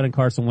 where are you at in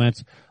Carson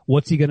Wentz?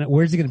 Where's he going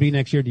to be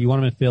next year? Do you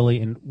want him in Philly?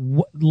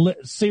 And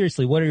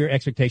seriously, what are your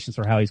expectations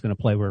for how he's going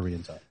to play wherever he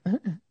ends up?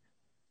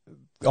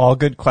 All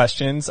good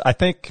questions. I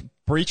think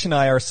Breach and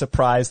I are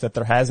surprised that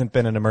there hasn't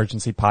been an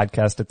emergency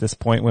podcast at this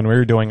point. When we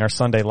were doing our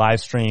Sunday live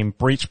stream,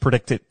 Breach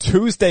predicted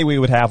Tuesday we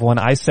would have one.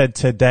 I said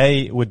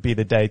today would be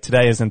the day.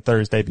 Today isn't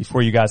Thursday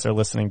before you guys are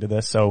listening to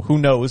this. So who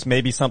knows?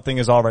 Maybe something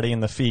is already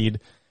in the feed.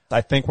 I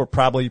think we're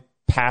probably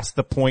past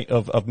the point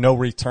of no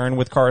return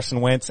with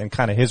Carson Wentz and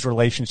kind of his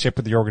relationship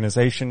with the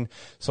organization.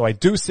 So I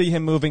do see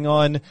him moving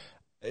on.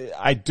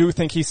 I do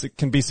think he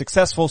can be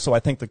successful. So I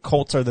think the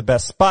Colts are the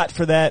best spot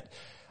for that.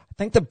 I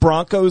think the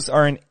Broncos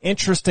are an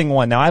interesting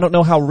one. Now, I don't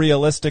know how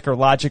realistic or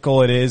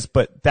logical it is,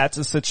 but that's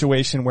a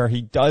situation where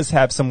he does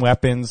have some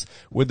weapons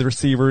with the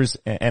receivers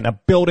and a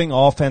building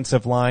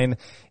offensive line.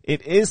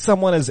 It is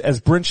someone, as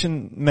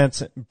Brinson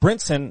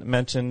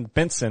mentioned,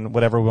 Benson,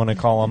 whatever we want to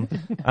call him.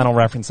 I don't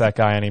reference that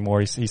guy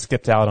anymore. He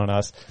skipped out on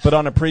us. But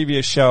on a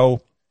previous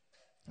show,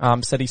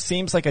 said he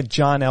seems like a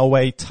John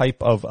Elway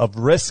type of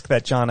risk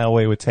that John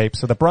Elway would take.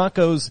 So the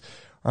Broncos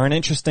are an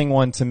interesting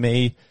one to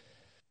me.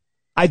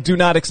 I do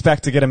not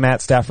expect to get a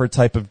Matt Stafford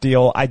type of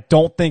deal. I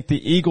don't think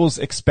the Eagles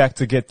expect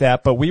to get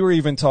that, but we were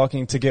even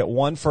talking to get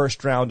one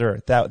first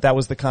rounder. That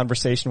was the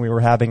conversation we were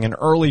having in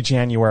early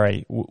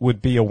January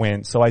would be a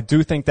win. So I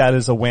do think that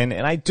is a win,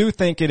 and I do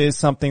think it is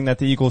something that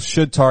the Eagles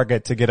should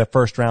target to get a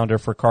first rounder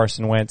for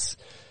Carson Wentz.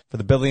 For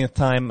the billionth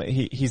time,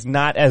 he's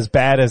not as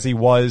bad as he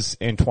was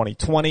in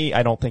 2020.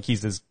 I don't think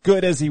he's as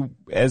good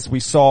as we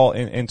saw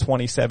in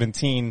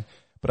 2017.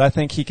 But I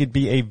think he could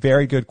be a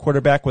very good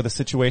quarterback with a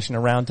situation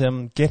around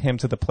him, get him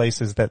to the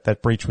places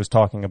that Breach was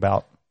talking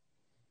about.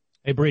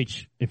 Hey,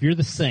 Breach, if you're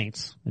the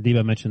Saints, and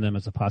Debo mentioned them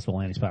as a possible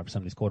landing spot for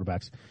some of these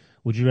quarterbacks,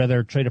 would you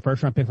rather trade a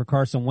first-round pick for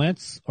Carson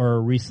Wentz or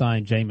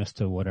re-sign Jameis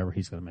to whatever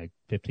he's going to make,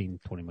 $15,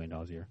 $20 million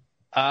a year?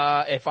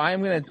 If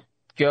I'm going to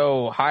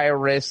go higher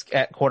risk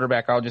at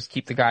quarterback, I'll just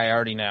keep the guy I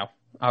already know.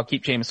 I'll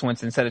keep Jameis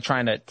Winston instead of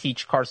trying to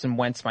teach Carson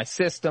Wentz my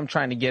system,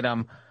 trying to get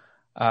him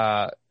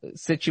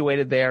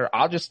situated there.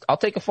 I'll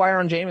take a flyer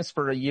on Jameis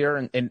for a year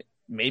and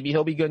maybe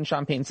he'll be good in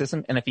Sean Payton's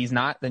system. And if he's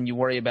not, then you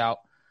worry about,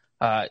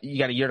 you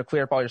got a year to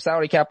clear up all your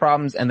salary cap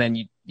problems. And then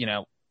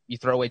you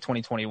throw away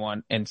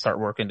 2021 and start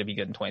working to be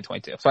good in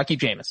 2022. So I keep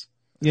Jameis.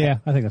 Yeah,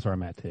 I think that's where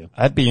I'm at too.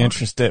 I'd be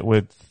interested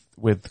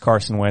with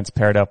Carson Wentz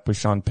paired up with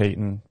Sean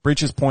Payton.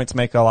 Breach's points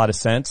make a lot of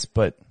sense,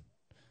 but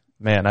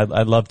man,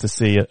 I'd love to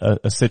see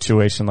a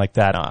situation like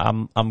that.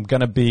 I'm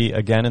going to be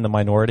again in the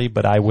minority,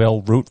 but I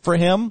will root for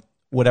him,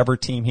 whatever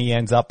team he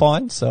ends up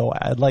on. So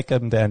I'd like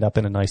him to end up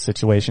in a nice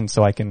situation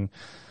so I can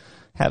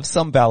have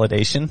some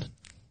validation.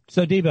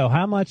 So Debo,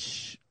 how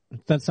much,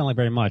 doesn't sound like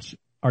very much,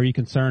 are you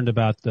concerned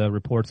about the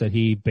reports that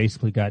he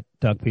basically got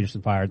Doug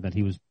Peterson fired and that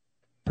he was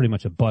pretty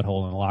much a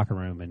butthole in the locker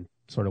room and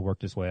sort of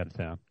worked his way out of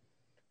town?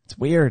 It's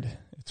weird.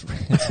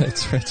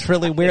 It's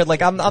really weird.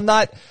 Like I'm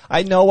not,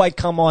 I know I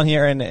come on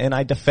here and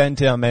I defend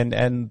him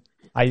and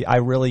I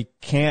really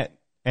can't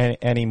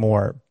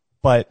anymore,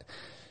 but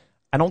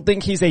I don't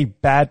think he's a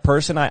bad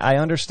person. I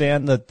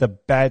understand the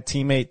bad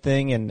teammate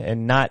thing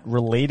and not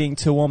relating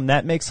to him.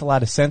 That makes a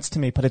lot of sense to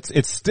me, but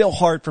it's still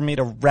hard for me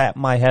to wrap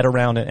my head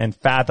around it and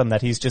fathom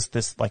that he's just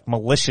this like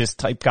malicious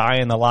type guy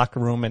in the locker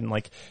room and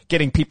like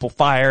getting people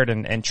fired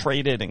and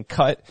traded and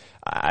cut.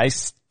 I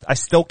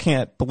still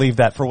can't believe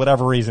that for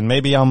whatever reason.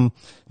 Maybe I'm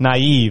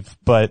naive,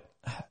 but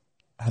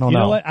I don't know.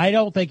 You know what? I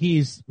don't think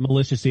he's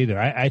malicious either.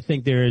 I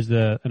think there is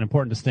an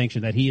important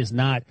distinction that he is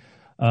not,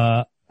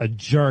 a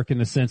jerk in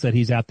the sense that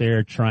he's out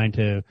there trying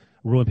to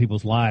ruin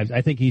people's lives.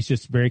 I think he's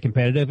just very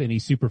competitive and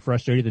he's super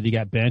frustrated that he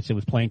got benched and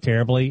was playing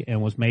terribly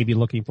and was maybe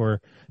looking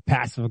for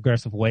passive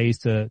aggressive ways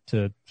to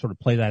sort of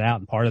play that out.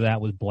 And part of that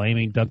was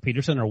blaming Doug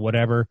Peterson or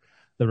whatever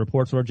the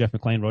reports were. Jeff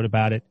McClain wrote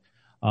about it.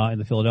 in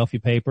the Philadelphia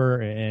paper,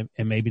 and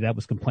maybe that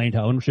was complained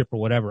to ownership or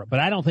whatever. But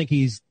I don't think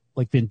he's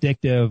like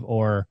vindictive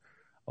or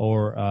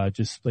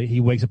just like, he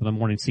wakes up in the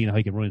morning seeing how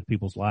he can ruin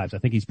people's lives. I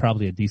think he's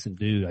probably a decent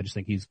dude. I just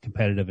think he's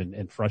competitive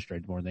and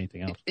frustrated more than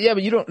anything else. Yeah,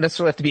 but you don't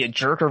necessarily have to be a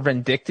jerk or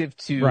vindictive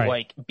to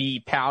like be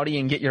pouty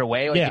and get your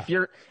way. Like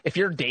if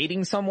you're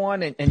dating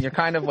someone and you're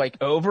kind of like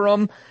over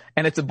them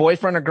and it's a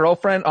boyfriend or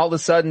girlfriend, all of a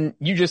sudden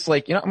you just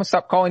like, I'm gonna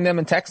stop calling them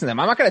and texting them.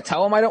 I'm not gonna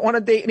tell them I don't want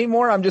to date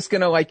anymore. I'm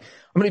gonna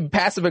be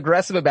passive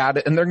aggressive about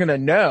it and they're gonna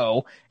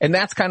know. And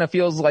that's kind of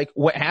feels like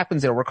what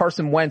happens there. Where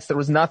Carson Wentz, there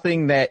was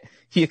nothing that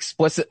he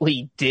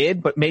explicitly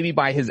did, but maybe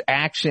by his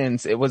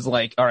actions, it was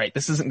like, all right,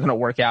 this isn't gonna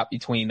work out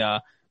between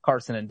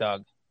Carson and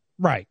Doug.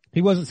 Right.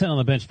 He wasn't sitting on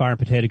the bench firing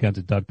potato guns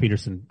at Doug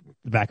Peterson,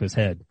 the back of his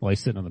head while he's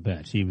sitting on the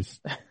bench. He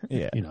was,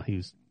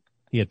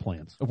 he had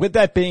plans. With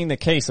that being the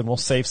case, and we'll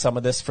save some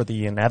of this for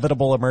the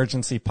inevitable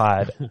emergency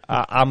pod,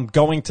 I'm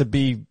going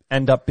to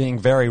end up being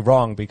very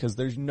wrong because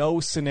there's no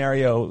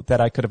scenario that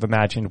I could have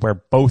imagined where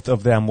both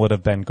of them would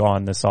have been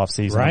gone this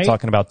offseason. Right? I'm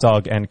talking about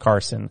Doug and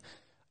Carson.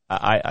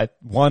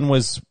 One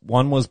was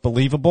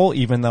believable,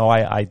 even though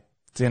I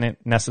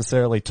didn't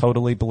necessarily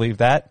totally believe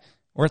that.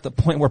 We're at the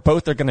point where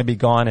both are going to be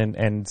gone and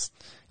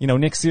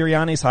Nick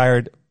Sirianni's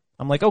hired.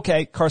 I'm like,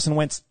 okay, Carson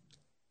Wentz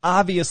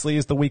obviously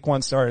is the week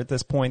one starter at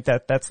this point.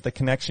 That's the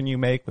connection you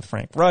make with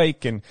Frank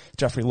Reich and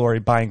Jeffrey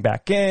Lurie buying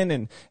back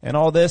in and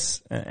all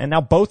this. And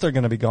now both are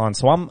going to be gone.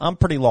 So I'm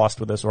pretty lost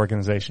with this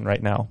organization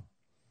right now.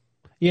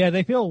 Yeah,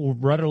 they feel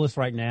rudderless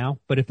right now,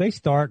 but if they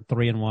start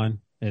 3-1,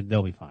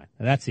 they'll be fine.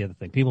 And that's the other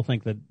thing. People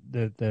think that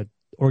the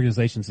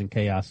organization's in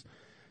chaos.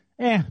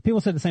 People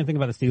said the same thing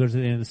about the Steelers at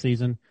the end of the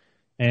season.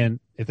 And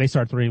if they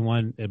start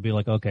 3-1, it'd be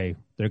like, okay,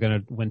 they're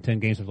going to win 10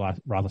 games with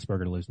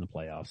Roethlisberger to lose in the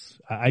playoffs.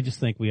 I just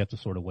think we have to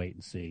sort of wait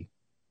and see.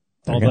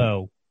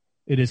 Although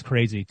it is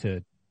crazy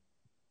to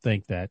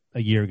think that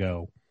a year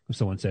ago, if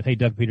someone said, hey,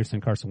 Doug Peterson,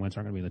 Carson Wentz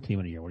aren't going to be in the team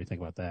in a year. What do you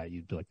think about that?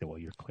 You'd be like, well,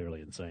 you're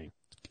clearly insane.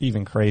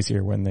 Even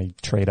crazier when they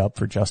trade up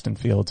for Justin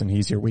Fields and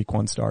he's your week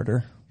one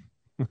starter.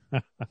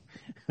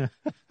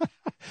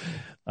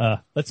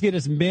 Let's get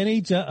as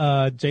many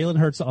Jalen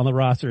Hurts on the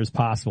roster as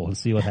possible and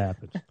see what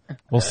happens.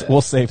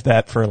 We'll save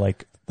that for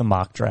like the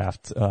mock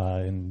draft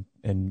in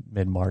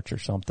mid-March or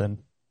something.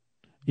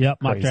 Yep,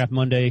 mock draft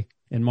Monday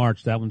in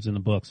March. That one's in the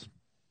books.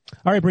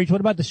 All right, Breach,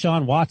 what about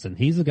Deshaun Watson?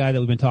 He's the guy that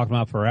we've been talking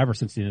about forever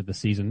since the end of the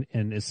season,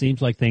 and it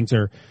seems like things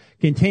are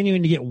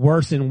continuing to get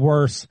worse and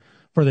worse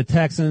for the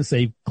Texans.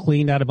 They've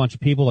cleaned out a bunch of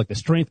people, like the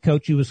strength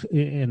coach who was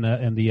in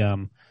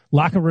the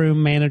locker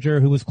room manager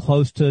who was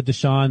close to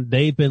Deshaun.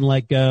 They've been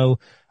let go.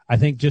 I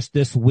think just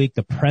this week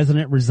the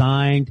president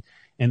resigned,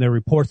 and there are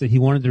reports that he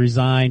wanted to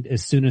resign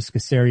as soon as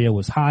Caserio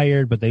was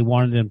hired, but they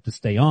wanted him to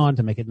stay on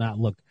to make it not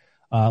look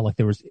like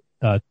there was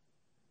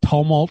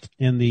tumult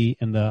in the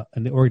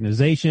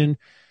organization.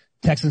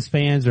 Texans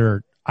fans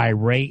are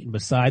irate and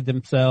beside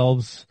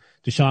themselves.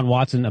 Deshaun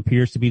Watson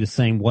appears to be the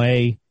same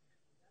way.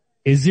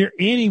 Is there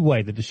any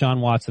way that Deshaun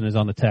Watson is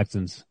on the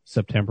Texans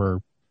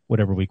September,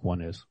 whatever week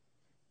one is?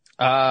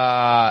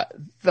 The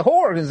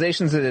whole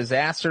organization's a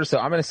disaster, so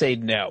I'm going to say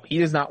no. He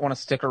does not want to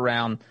stick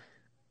around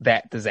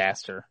that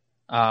disaster.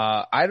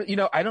 I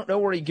don't know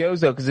where he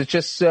goes though, because it's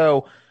just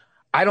so.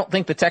 I don't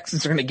think the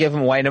Texans are going to give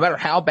him away, no matter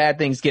how bad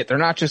things get. They're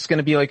not just going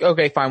to be like,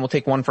 okay, fine, we'll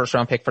take 1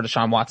 first-round pick for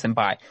Deshaun Watson.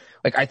 Bye.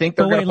 Like, I think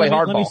they're going to play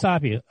hardball. Let me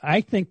stop you.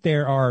 I think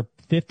there are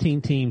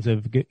 15 teams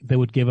that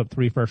would give up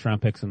 3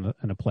 first-round picks and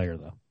a player,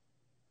 though.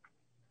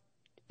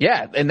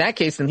 Yeah, in that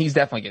case, then he's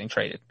definitely getting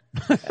traded.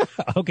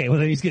 Okay, well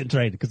then he's getting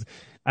traded. Because,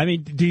 I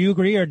mean, do you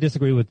agree or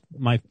disagree with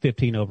my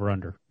 15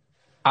 over/under?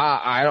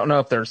 I don't know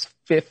if there's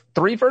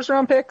 3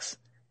 first-round picks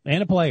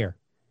and a player.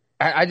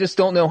 I just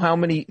don't know how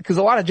many, because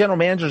a lot of general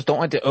managers don't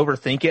like to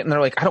overthink it, and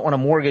they're like, I don't want to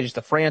mortgage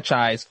the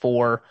franchise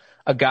for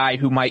a guy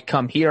who might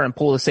come here and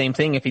pull the same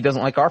thing if he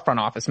doesn't like our front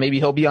office. Maybe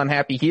he'll be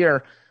unhappy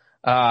here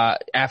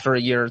after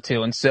a year or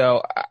two. And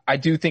so I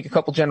do think a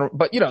couple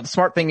but the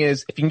smart thing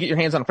is if you can get your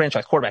hands on a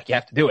franchise quarterback, you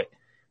have to do it.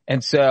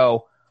 And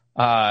so,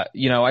 I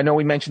know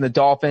we mentioned the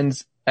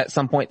Dolphins at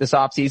some point this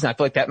offseason. I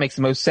feel like that makes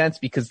the most sense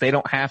because they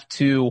don't have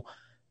to,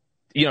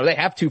 they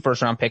have 2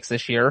 first-round picks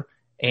this year.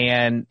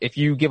 And if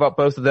you give up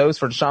both of those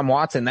for Deshaun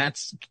Watson,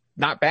 that's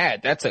not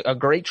bad. That's a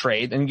great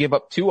trade. And give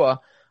up Tua.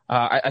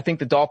 I think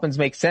the Dolphins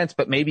make sense,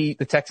 but maybe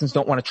the Texans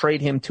don't want to trade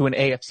him to an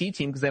AFC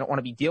team because they don't want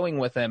to be dealing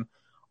with him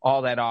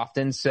all that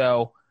often.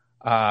 So,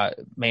 I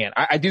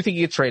do think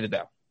he gets traded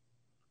though.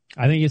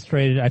 I think he's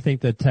traded. I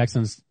think the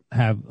Texans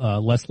have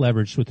less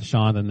leverage with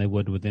Deshaun than they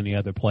would with any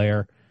other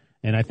player.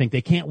 And I think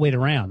they can't wait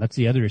around. That's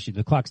the other issue.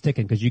 The clock's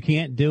ticking because you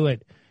can't do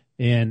it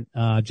in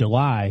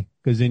July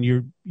because then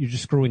you're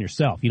just screwing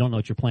yourself. You don't know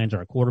what your plans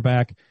are at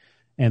quarterback.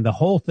 And the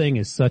whole thing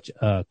is such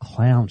a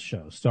clown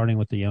show, starting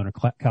with the owner,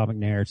 Cal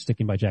McNair,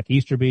 sticking by Jack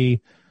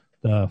Easterby,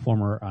 the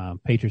former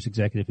Patriots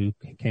executive who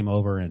came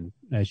over. And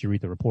as you read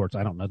the reports,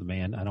 I don't know the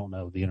man. I don't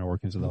know the inner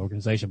workings of the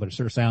organization, but it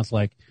sure sounds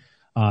like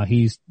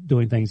he's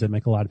doing things that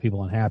make a lot of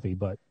people unhappy.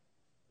 But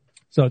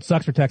so it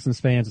sucks for Texans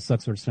fans. It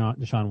sucks for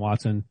Deshaun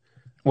Watson.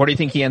 Where do you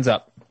think he ends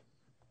up?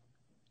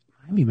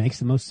 I mean, makes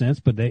the most sense,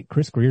 but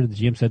Chris Greer, the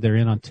GM, said they're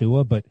in on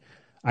Tua, but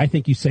I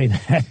think you say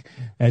that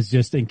as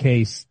just in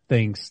case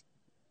just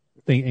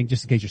in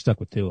case you're stuck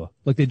with Tua.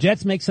 Like the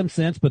Jets make some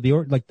sense, but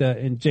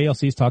and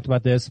JLC's talked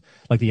about this,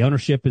 like the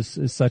ownership is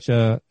such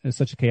a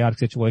chaotic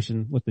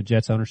situation with the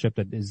Jets ownership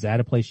that is that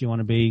a place you want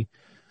to be?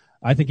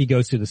 I think he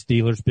goes to the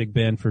Steelers, Big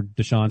Ben for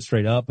Deshaun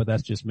straight up, but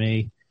that's just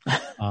me.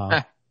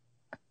 Where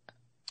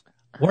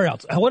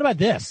else? What about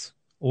this?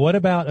 What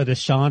about a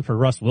Deshaun for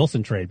Russ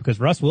Wilson trade? Because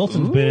Russ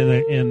Wilson's been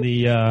in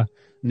the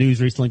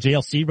news recently.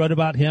 JLC wrote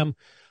about him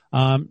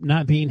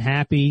not being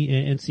happy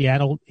in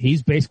Seattle.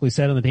 He's basically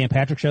said on the Dan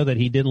Patrick Show that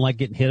he didn't like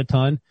getting hit a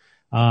ton,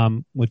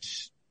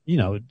 which,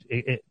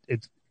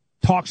 it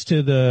talks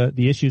to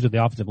the issues of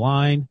the offensive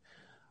line.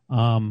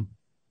 And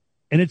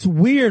it's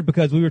weird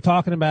because we were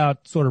talking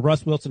about sort of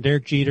Russ Wilson,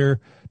 Derek Jeter,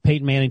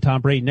 Peyton Manning,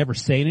 Tom Brady never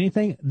saying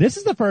anything. This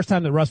is the first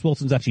time that Russ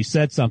Wilson's actually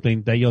said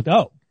something that you'll go,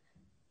 oh,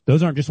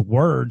 those aren't just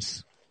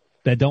words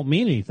that don't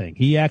mean anything.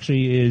 He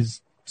actually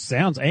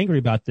sounds angry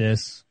about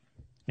this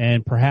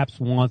and perhaps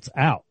wants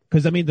out.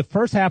 Because, I mean, the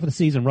first half of the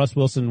season, Russ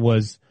Wilson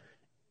was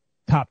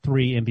top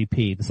 3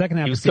 MVP. The second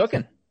half he was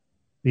cooking.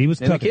 He was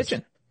in cooking. The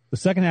kitchen. The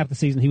second half of the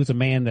season, he was a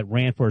man that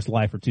ran for his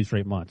life for 2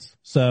 straight months.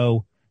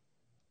 So,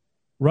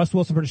 Russ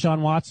Wilson for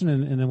Deshaun Watson,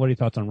 and then what are your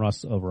thoughts on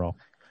Russ overall?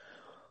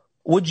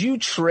 Would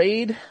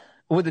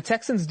the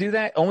Texans do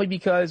that only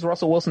because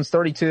Russell Wilson's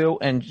 32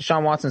 and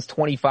Deshaun Watson's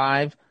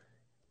 25?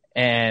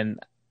 And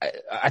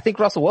I think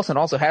Russell Wilson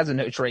also has a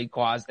no trade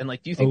clause. And do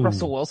you think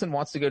Russell Wilson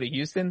wants to go to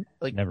Houston?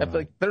 I feel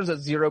like there's a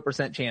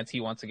 0% chance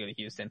he wants to go to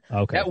Houston.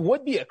 Okay. That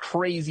would be a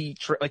crazy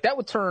trade. That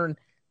would turn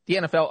the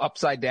NFL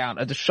upside down.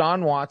 A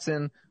Deshaun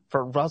Watson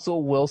for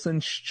Russell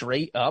Wilson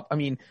straight up. I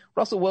mean,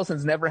 Russell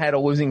Wilson's never had a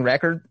losing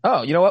record.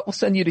 Oh, you know what? We'll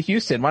send you to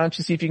Houston. Why don't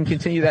you see if you can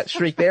continue that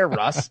streak there,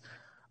 Russ?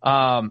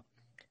 And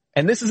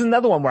this is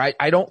another one where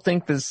I don't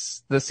think the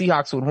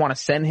Seahawks would want to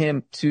send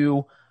him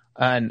to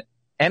an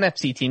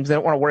NFC team because they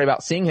don't want to worry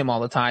about seeing him all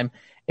the time.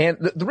 And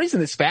the reason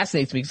this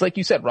fascinates me is, like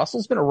you said,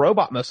 Russell's been a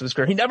robot most of his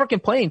career. He never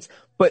complains,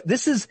 but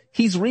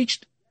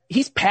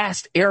he's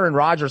past Aaron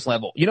Rodgers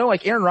level.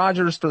 Aaron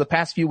Rodgers for the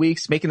past few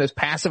weeks making those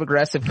passive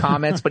aggressive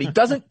comments, but he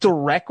doesn't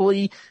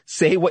directly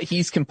say what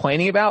he's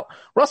complaining about.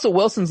 Russell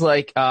Wilson's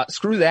like,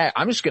 screw that.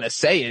 I'm just going to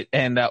say it.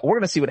 And, we're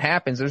going to see what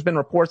happens. There's been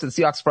reports that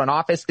the Seahawks front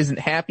office isn't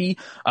happy,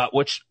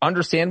 which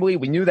understandably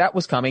we knew that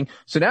was coming.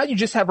 So now you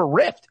just have a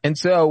rift. And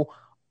so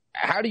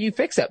how do you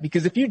fix that?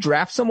 Because if you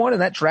draft someone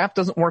and that draft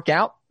doesn't work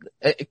out,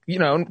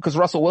 because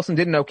Russell Wilson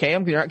didn't okay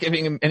him, you're not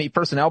giving him any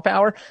personnel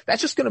power,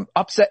 that's just going to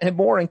upset him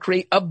more and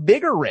create a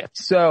bigger rift.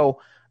 So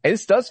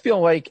this does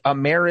feel like a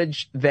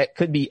marriage that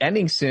could be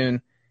ending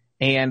soon.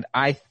 And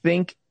I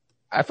feel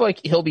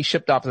like he'll be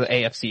shipped off to the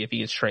AFC if he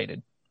gets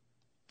traded.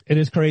 It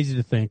is crazy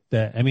to think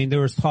that, I mean,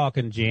 there was talk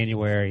in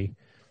January,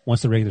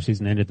 once the regular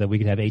season ended, that we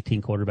could have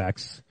 18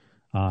 quarterbacks,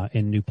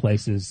 in new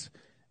places.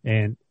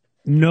 And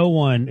no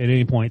one at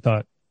any point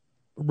thought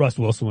Russ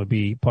Wilson would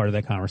be part of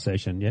that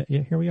conversation. Yeah,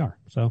 here we are.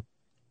 So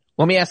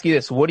let me ask you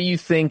this. What do you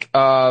think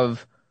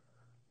of,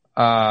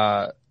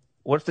 what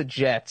if the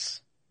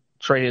Jets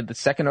traded the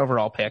 2nd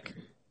overall pick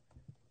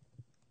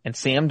and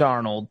Sam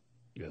Darnold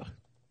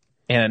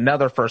and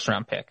another 1st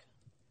round pick?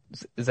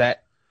 Is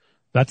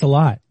that's a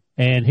lot.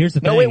 And here's the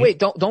thing. No, wait.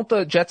 Don't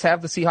the Jets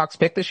have the Seahawks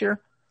pick this year?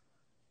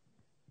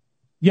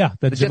 Yeah.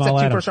 The Jets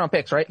have 2 first round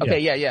picks, right? Okay.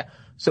 Yeah.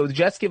 So the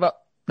Jets give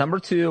up number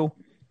 2,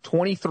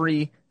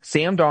 23,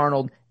 Sam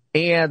Darnold,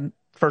 and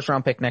 1st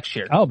round pick next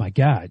year. Oh my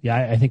God. Yeah,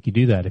 I think you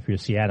do that if you're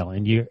Seattle.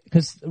 And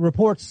because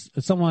reports,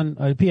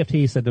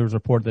 PFT said there was a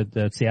report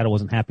that Seattle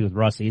wasn't happy with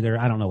Russ either.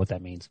 I don't know what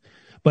that means.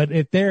 But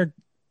if they're,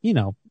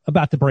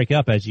 about to break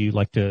up, as you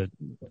like to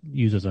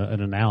use as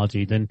an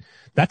analogy, then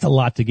that's a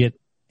lot to get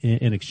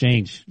in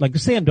exchange. Like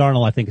Sam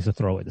Darnold, I think is a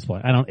throwaway at this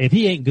point. If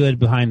he ain't good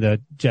behind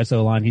the Jets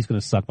O-line, he's going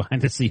to suck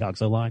behind the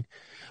Seahawks O-line.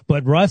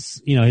 But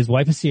Russ, his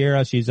wife is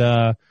Sierra. She's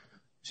a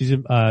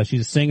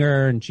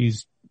singer and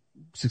she's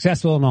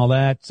successful and all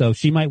that. So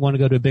she might want to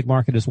go to a big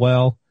market as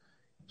well.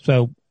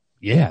 So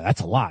yeah,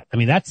 that's a lot. I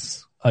mean,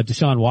 that's a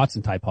Deshaun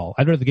Watson type haul.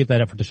 I'd rather give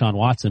that up for Deshaun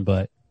Watson,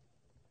 but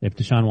if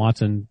Deshaun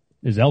Watson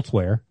is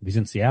elsewhere, if he's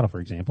in Seattle,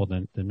 for example,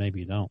 then maybe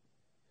you don't.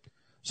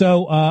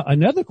 So,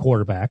 another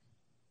quarterback,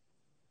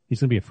 he's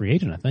going to be a free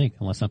agent, I think,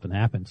 unless something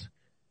happens.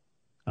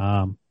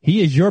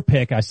 He is your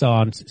pick. I saw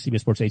on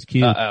CBS Sports HQ.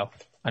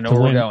 I know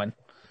where we're going.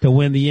 To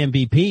win the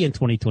MVP in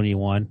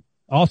 2021.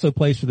 Also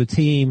plays for the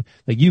team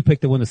that you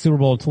picked to win the Super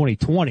Bowl in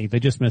 2020. They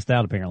just missed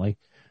out, apparently.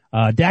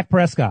 Dak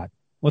Prescott.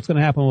 What's going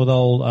to happen with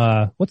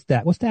what's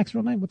Dak's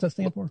real name? What's that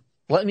stand for?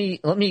 Let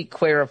me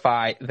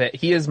clarify that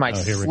he is my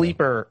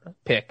sleeper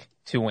pick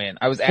to win.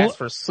 I was asked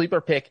for a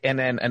sleeper pick and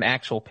then an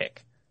actual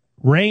pick.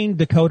 Rain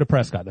Dakota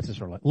Prescott. That's his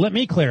real name. Let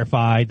me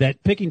clarify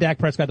that picking Dak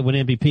Prescott to win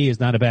MVP is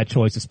not a bad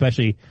choice,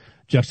 especially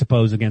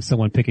juxtaposed against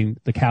someone picking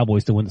the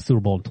Cowboys to win the Super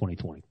Bowl in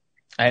 2020.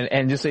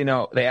 And just so you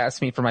know, they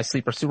asked me for my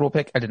sleeper Super Bowl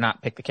pick. I did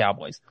not pick the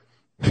Cowboys.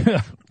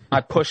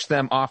 I pushed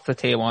them off the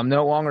table. I'm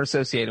no longer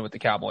associated with the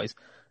Cowboys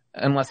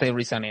unless they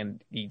re-sign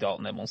Andy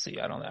Dalton. Then we'll see.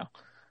 I don't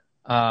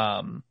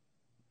know.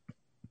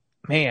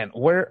 man,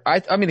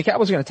 I mean, the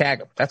Cowboys are going to tag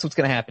him. That's what's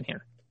going to happen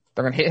here.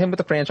 They're going to hit him with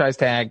the franchise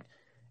tag.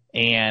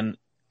 And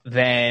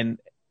then,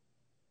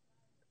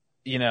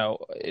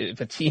 if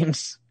a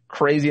team's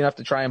crazy enough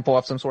to try and pull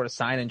off some sort of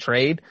sign and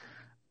trade,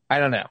 I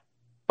don't know.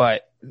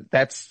 But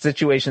that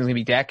situation is going to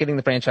be Dak getting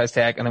the franchise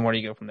tag, and then where do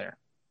you go from there?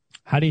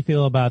 How do you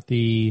feel about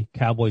the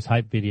Cowboys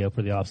hype video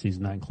for the offseason,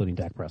 not including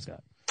Dak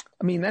Prescott?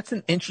 I mean, that's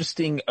an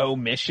interesting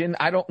omission.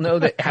 I don't know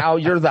that how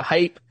you're the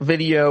hype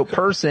video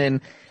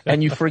person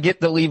and you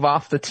forget to leave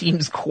off the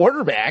team's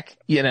quarterback,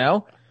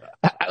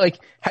 Like,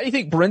 how do you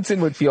think Brinson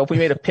would feel if we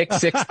made a pick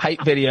six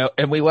hype video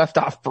and we left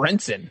off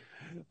Brinson?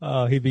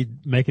 Oh, he'd be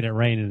making it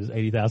rain in his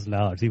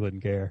 $80,000. He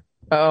wouldn't care.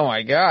 Oh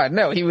my God.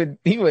 No, he would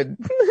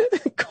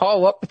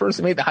call up the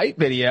person who made the hype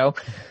video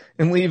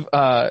and leave,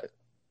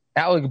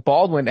 Alec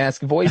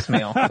Baldwin-esque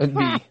voicemail. It'd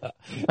be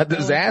a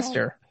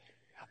disaster.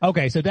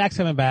 Okay. So Dak's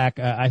coming back.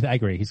 I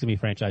agree. He's going to be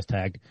franchise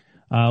tagged.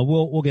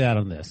 We'll get out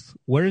on this.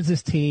 Where is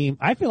this team?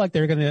 I feel like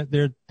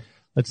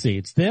let's see.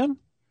 It's them,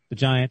 the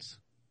Giants,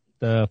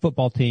 the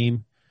football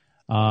team,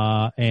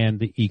 and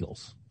the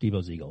Eagles,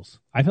 Debo's Eagles.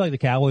 I feel like the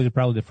Cowboys are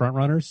probably the front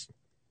runners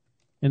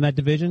in that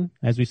division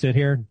as we sit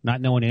here, not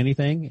knowing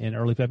anything in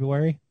early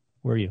February.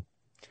 Where are you?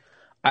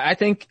 I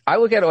think I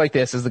look at it like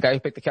this as the guy who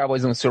picked the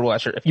Cowboys in the Super Bowl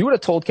last year. If you would have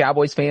told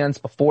Cowboys fans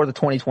before the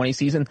 2020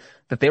 season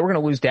that they were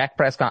going to lose Dak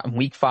Prescott in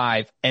week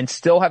 5 and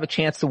still have a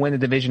chance to win the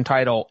division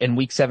title in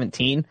week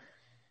 17,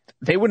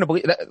 they wouldn't have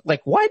believed that.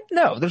 Like, what?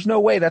 No, there's no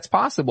way that's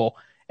possible.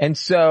 And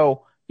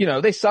so,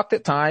 they sucked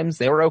at times.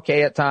 They were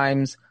okay at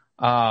times.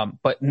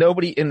 But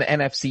nobody in the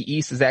NFC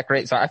East is that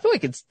great. So I feel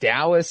like it's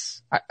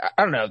Dallas. I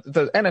don't know.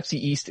 The NFC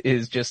East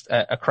is just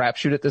a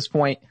crapshoot at this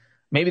point.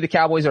 Maybe the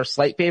Cowboys are a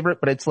slight favorite,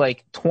 but it's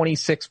like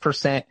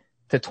 26%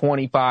 to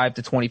 25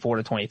 to 24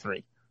 to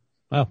 23.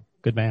 Oh,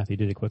 good math. You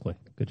did it quickly.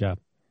 Good job.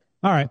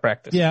 All right.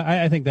 Practice. Yeah,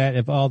 I think that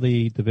if all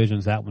the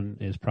divisions, that one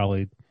is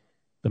probably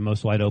the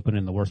most wide open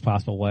in the worst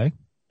possible way.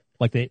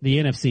 Like the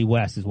NFC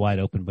West is wide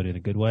open, but in a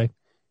good way.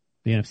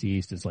 The NFC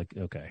East is like,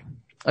 okay.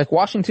 Like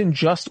Washington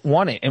just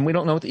won it, and we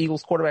don't know what the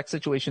Eagles quarterback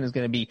situation is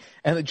going to be.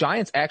 And the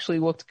Giants actually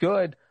looked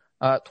good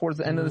towards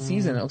the end of the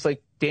season. It looks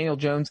like Daniel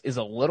Jones is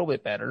a little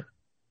bit better.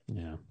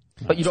 Yeah.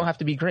 But you don't have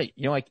to be great.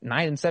 Like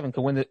 9-7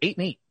 could win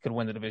 8-8 could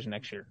win the division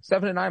next year.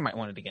 7-9 might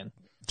win it again.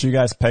 Did you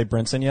guys pay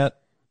Brinson yet?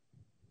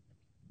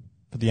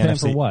 For the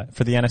NFC, for what?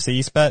 For the NFC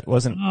East bet?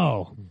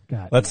 Oh,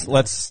 God.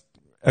 Let's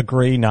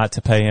agree not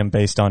to pay him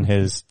based on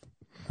his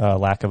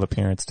lack of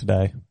appearance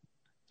today.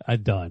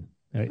 I'm done.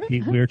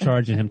 We were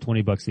charging him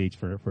 $20 each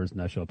for his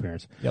no show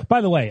appearance. Yep.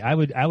 By the way, I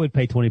would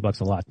pay $20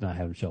 a lot to not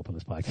have him show up on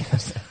this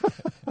podcast.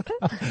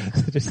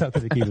 Just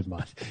something to keep in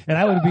mind. And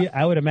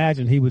I would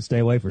imagine he would stay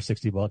away for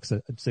 $60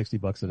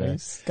 a day.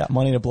 He's got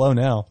money to blow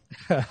now.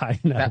 I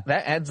know.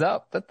 That adds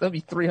up. That'd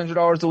be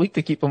 $300 a week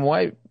to keep him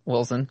away,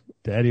 Wilson.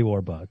 Daddy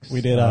Warbucks.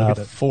 We did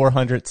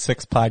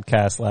 406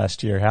 podcasts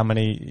last year. How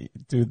many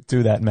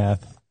do that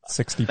math?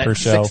 60 per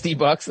show.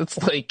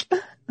 $60.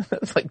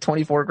 It's like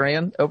 24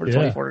 grand, over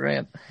 24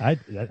 grand.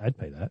 I'd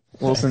pay that.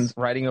 Wilson's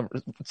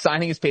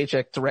signing his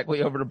paycheck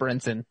directly over to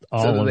Brinson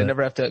so that they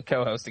never have to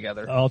co-host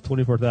together. All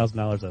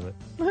 $24,000 of it.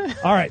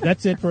 All right.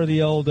 That's it for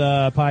the old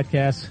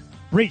podcast.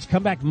 Breach,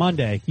 come back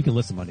Monday. You can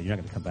listen Monday. You're not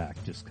going to come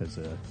back just because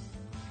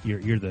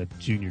you're the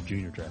junior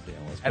draft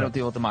analyst. I don't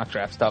deal with the mock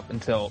draft stuff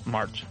until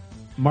March.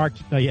 Mock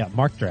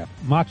draft.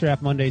 Mock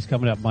draft Monday's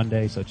coming up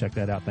Monday, so check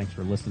that out. Thanks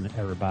for listening,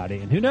 everybody.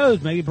 And who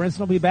knows, maybe Brinson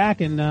will be back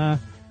and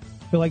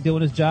feel like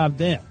doing his job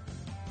then.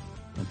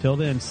 Until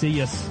then, see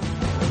yous.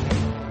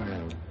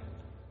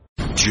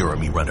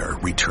 Jeremy Renner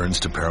returns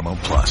to Paramount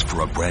Plus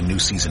for a brand new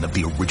season of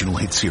the original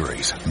hit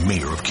series,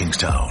 Mayor of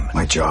Kingstown.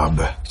 My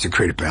job is to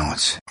create a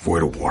balance,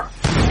 avoid a war.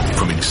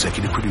 From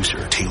executive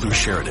producer Taylor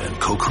Sheridan,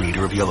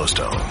 co-creator of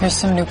Yellowstone. There's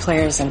some new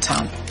players in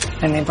town,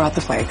 and they brought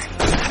the plague.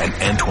 And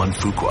Antoine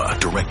Fuqua,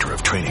 director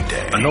of Training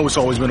Day. I know it's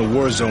always been a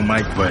war zone,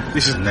 Mike, but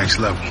this is next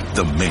level.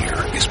 The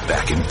Mayor is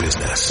back in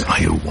business.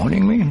 Are you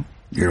warning me?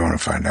 You don't want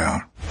to find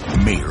out.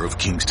 Mayor of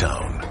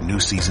Kingstown. New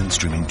season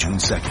streaming June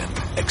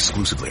 2nd,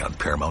 exclusively on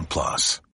Paramount Plus.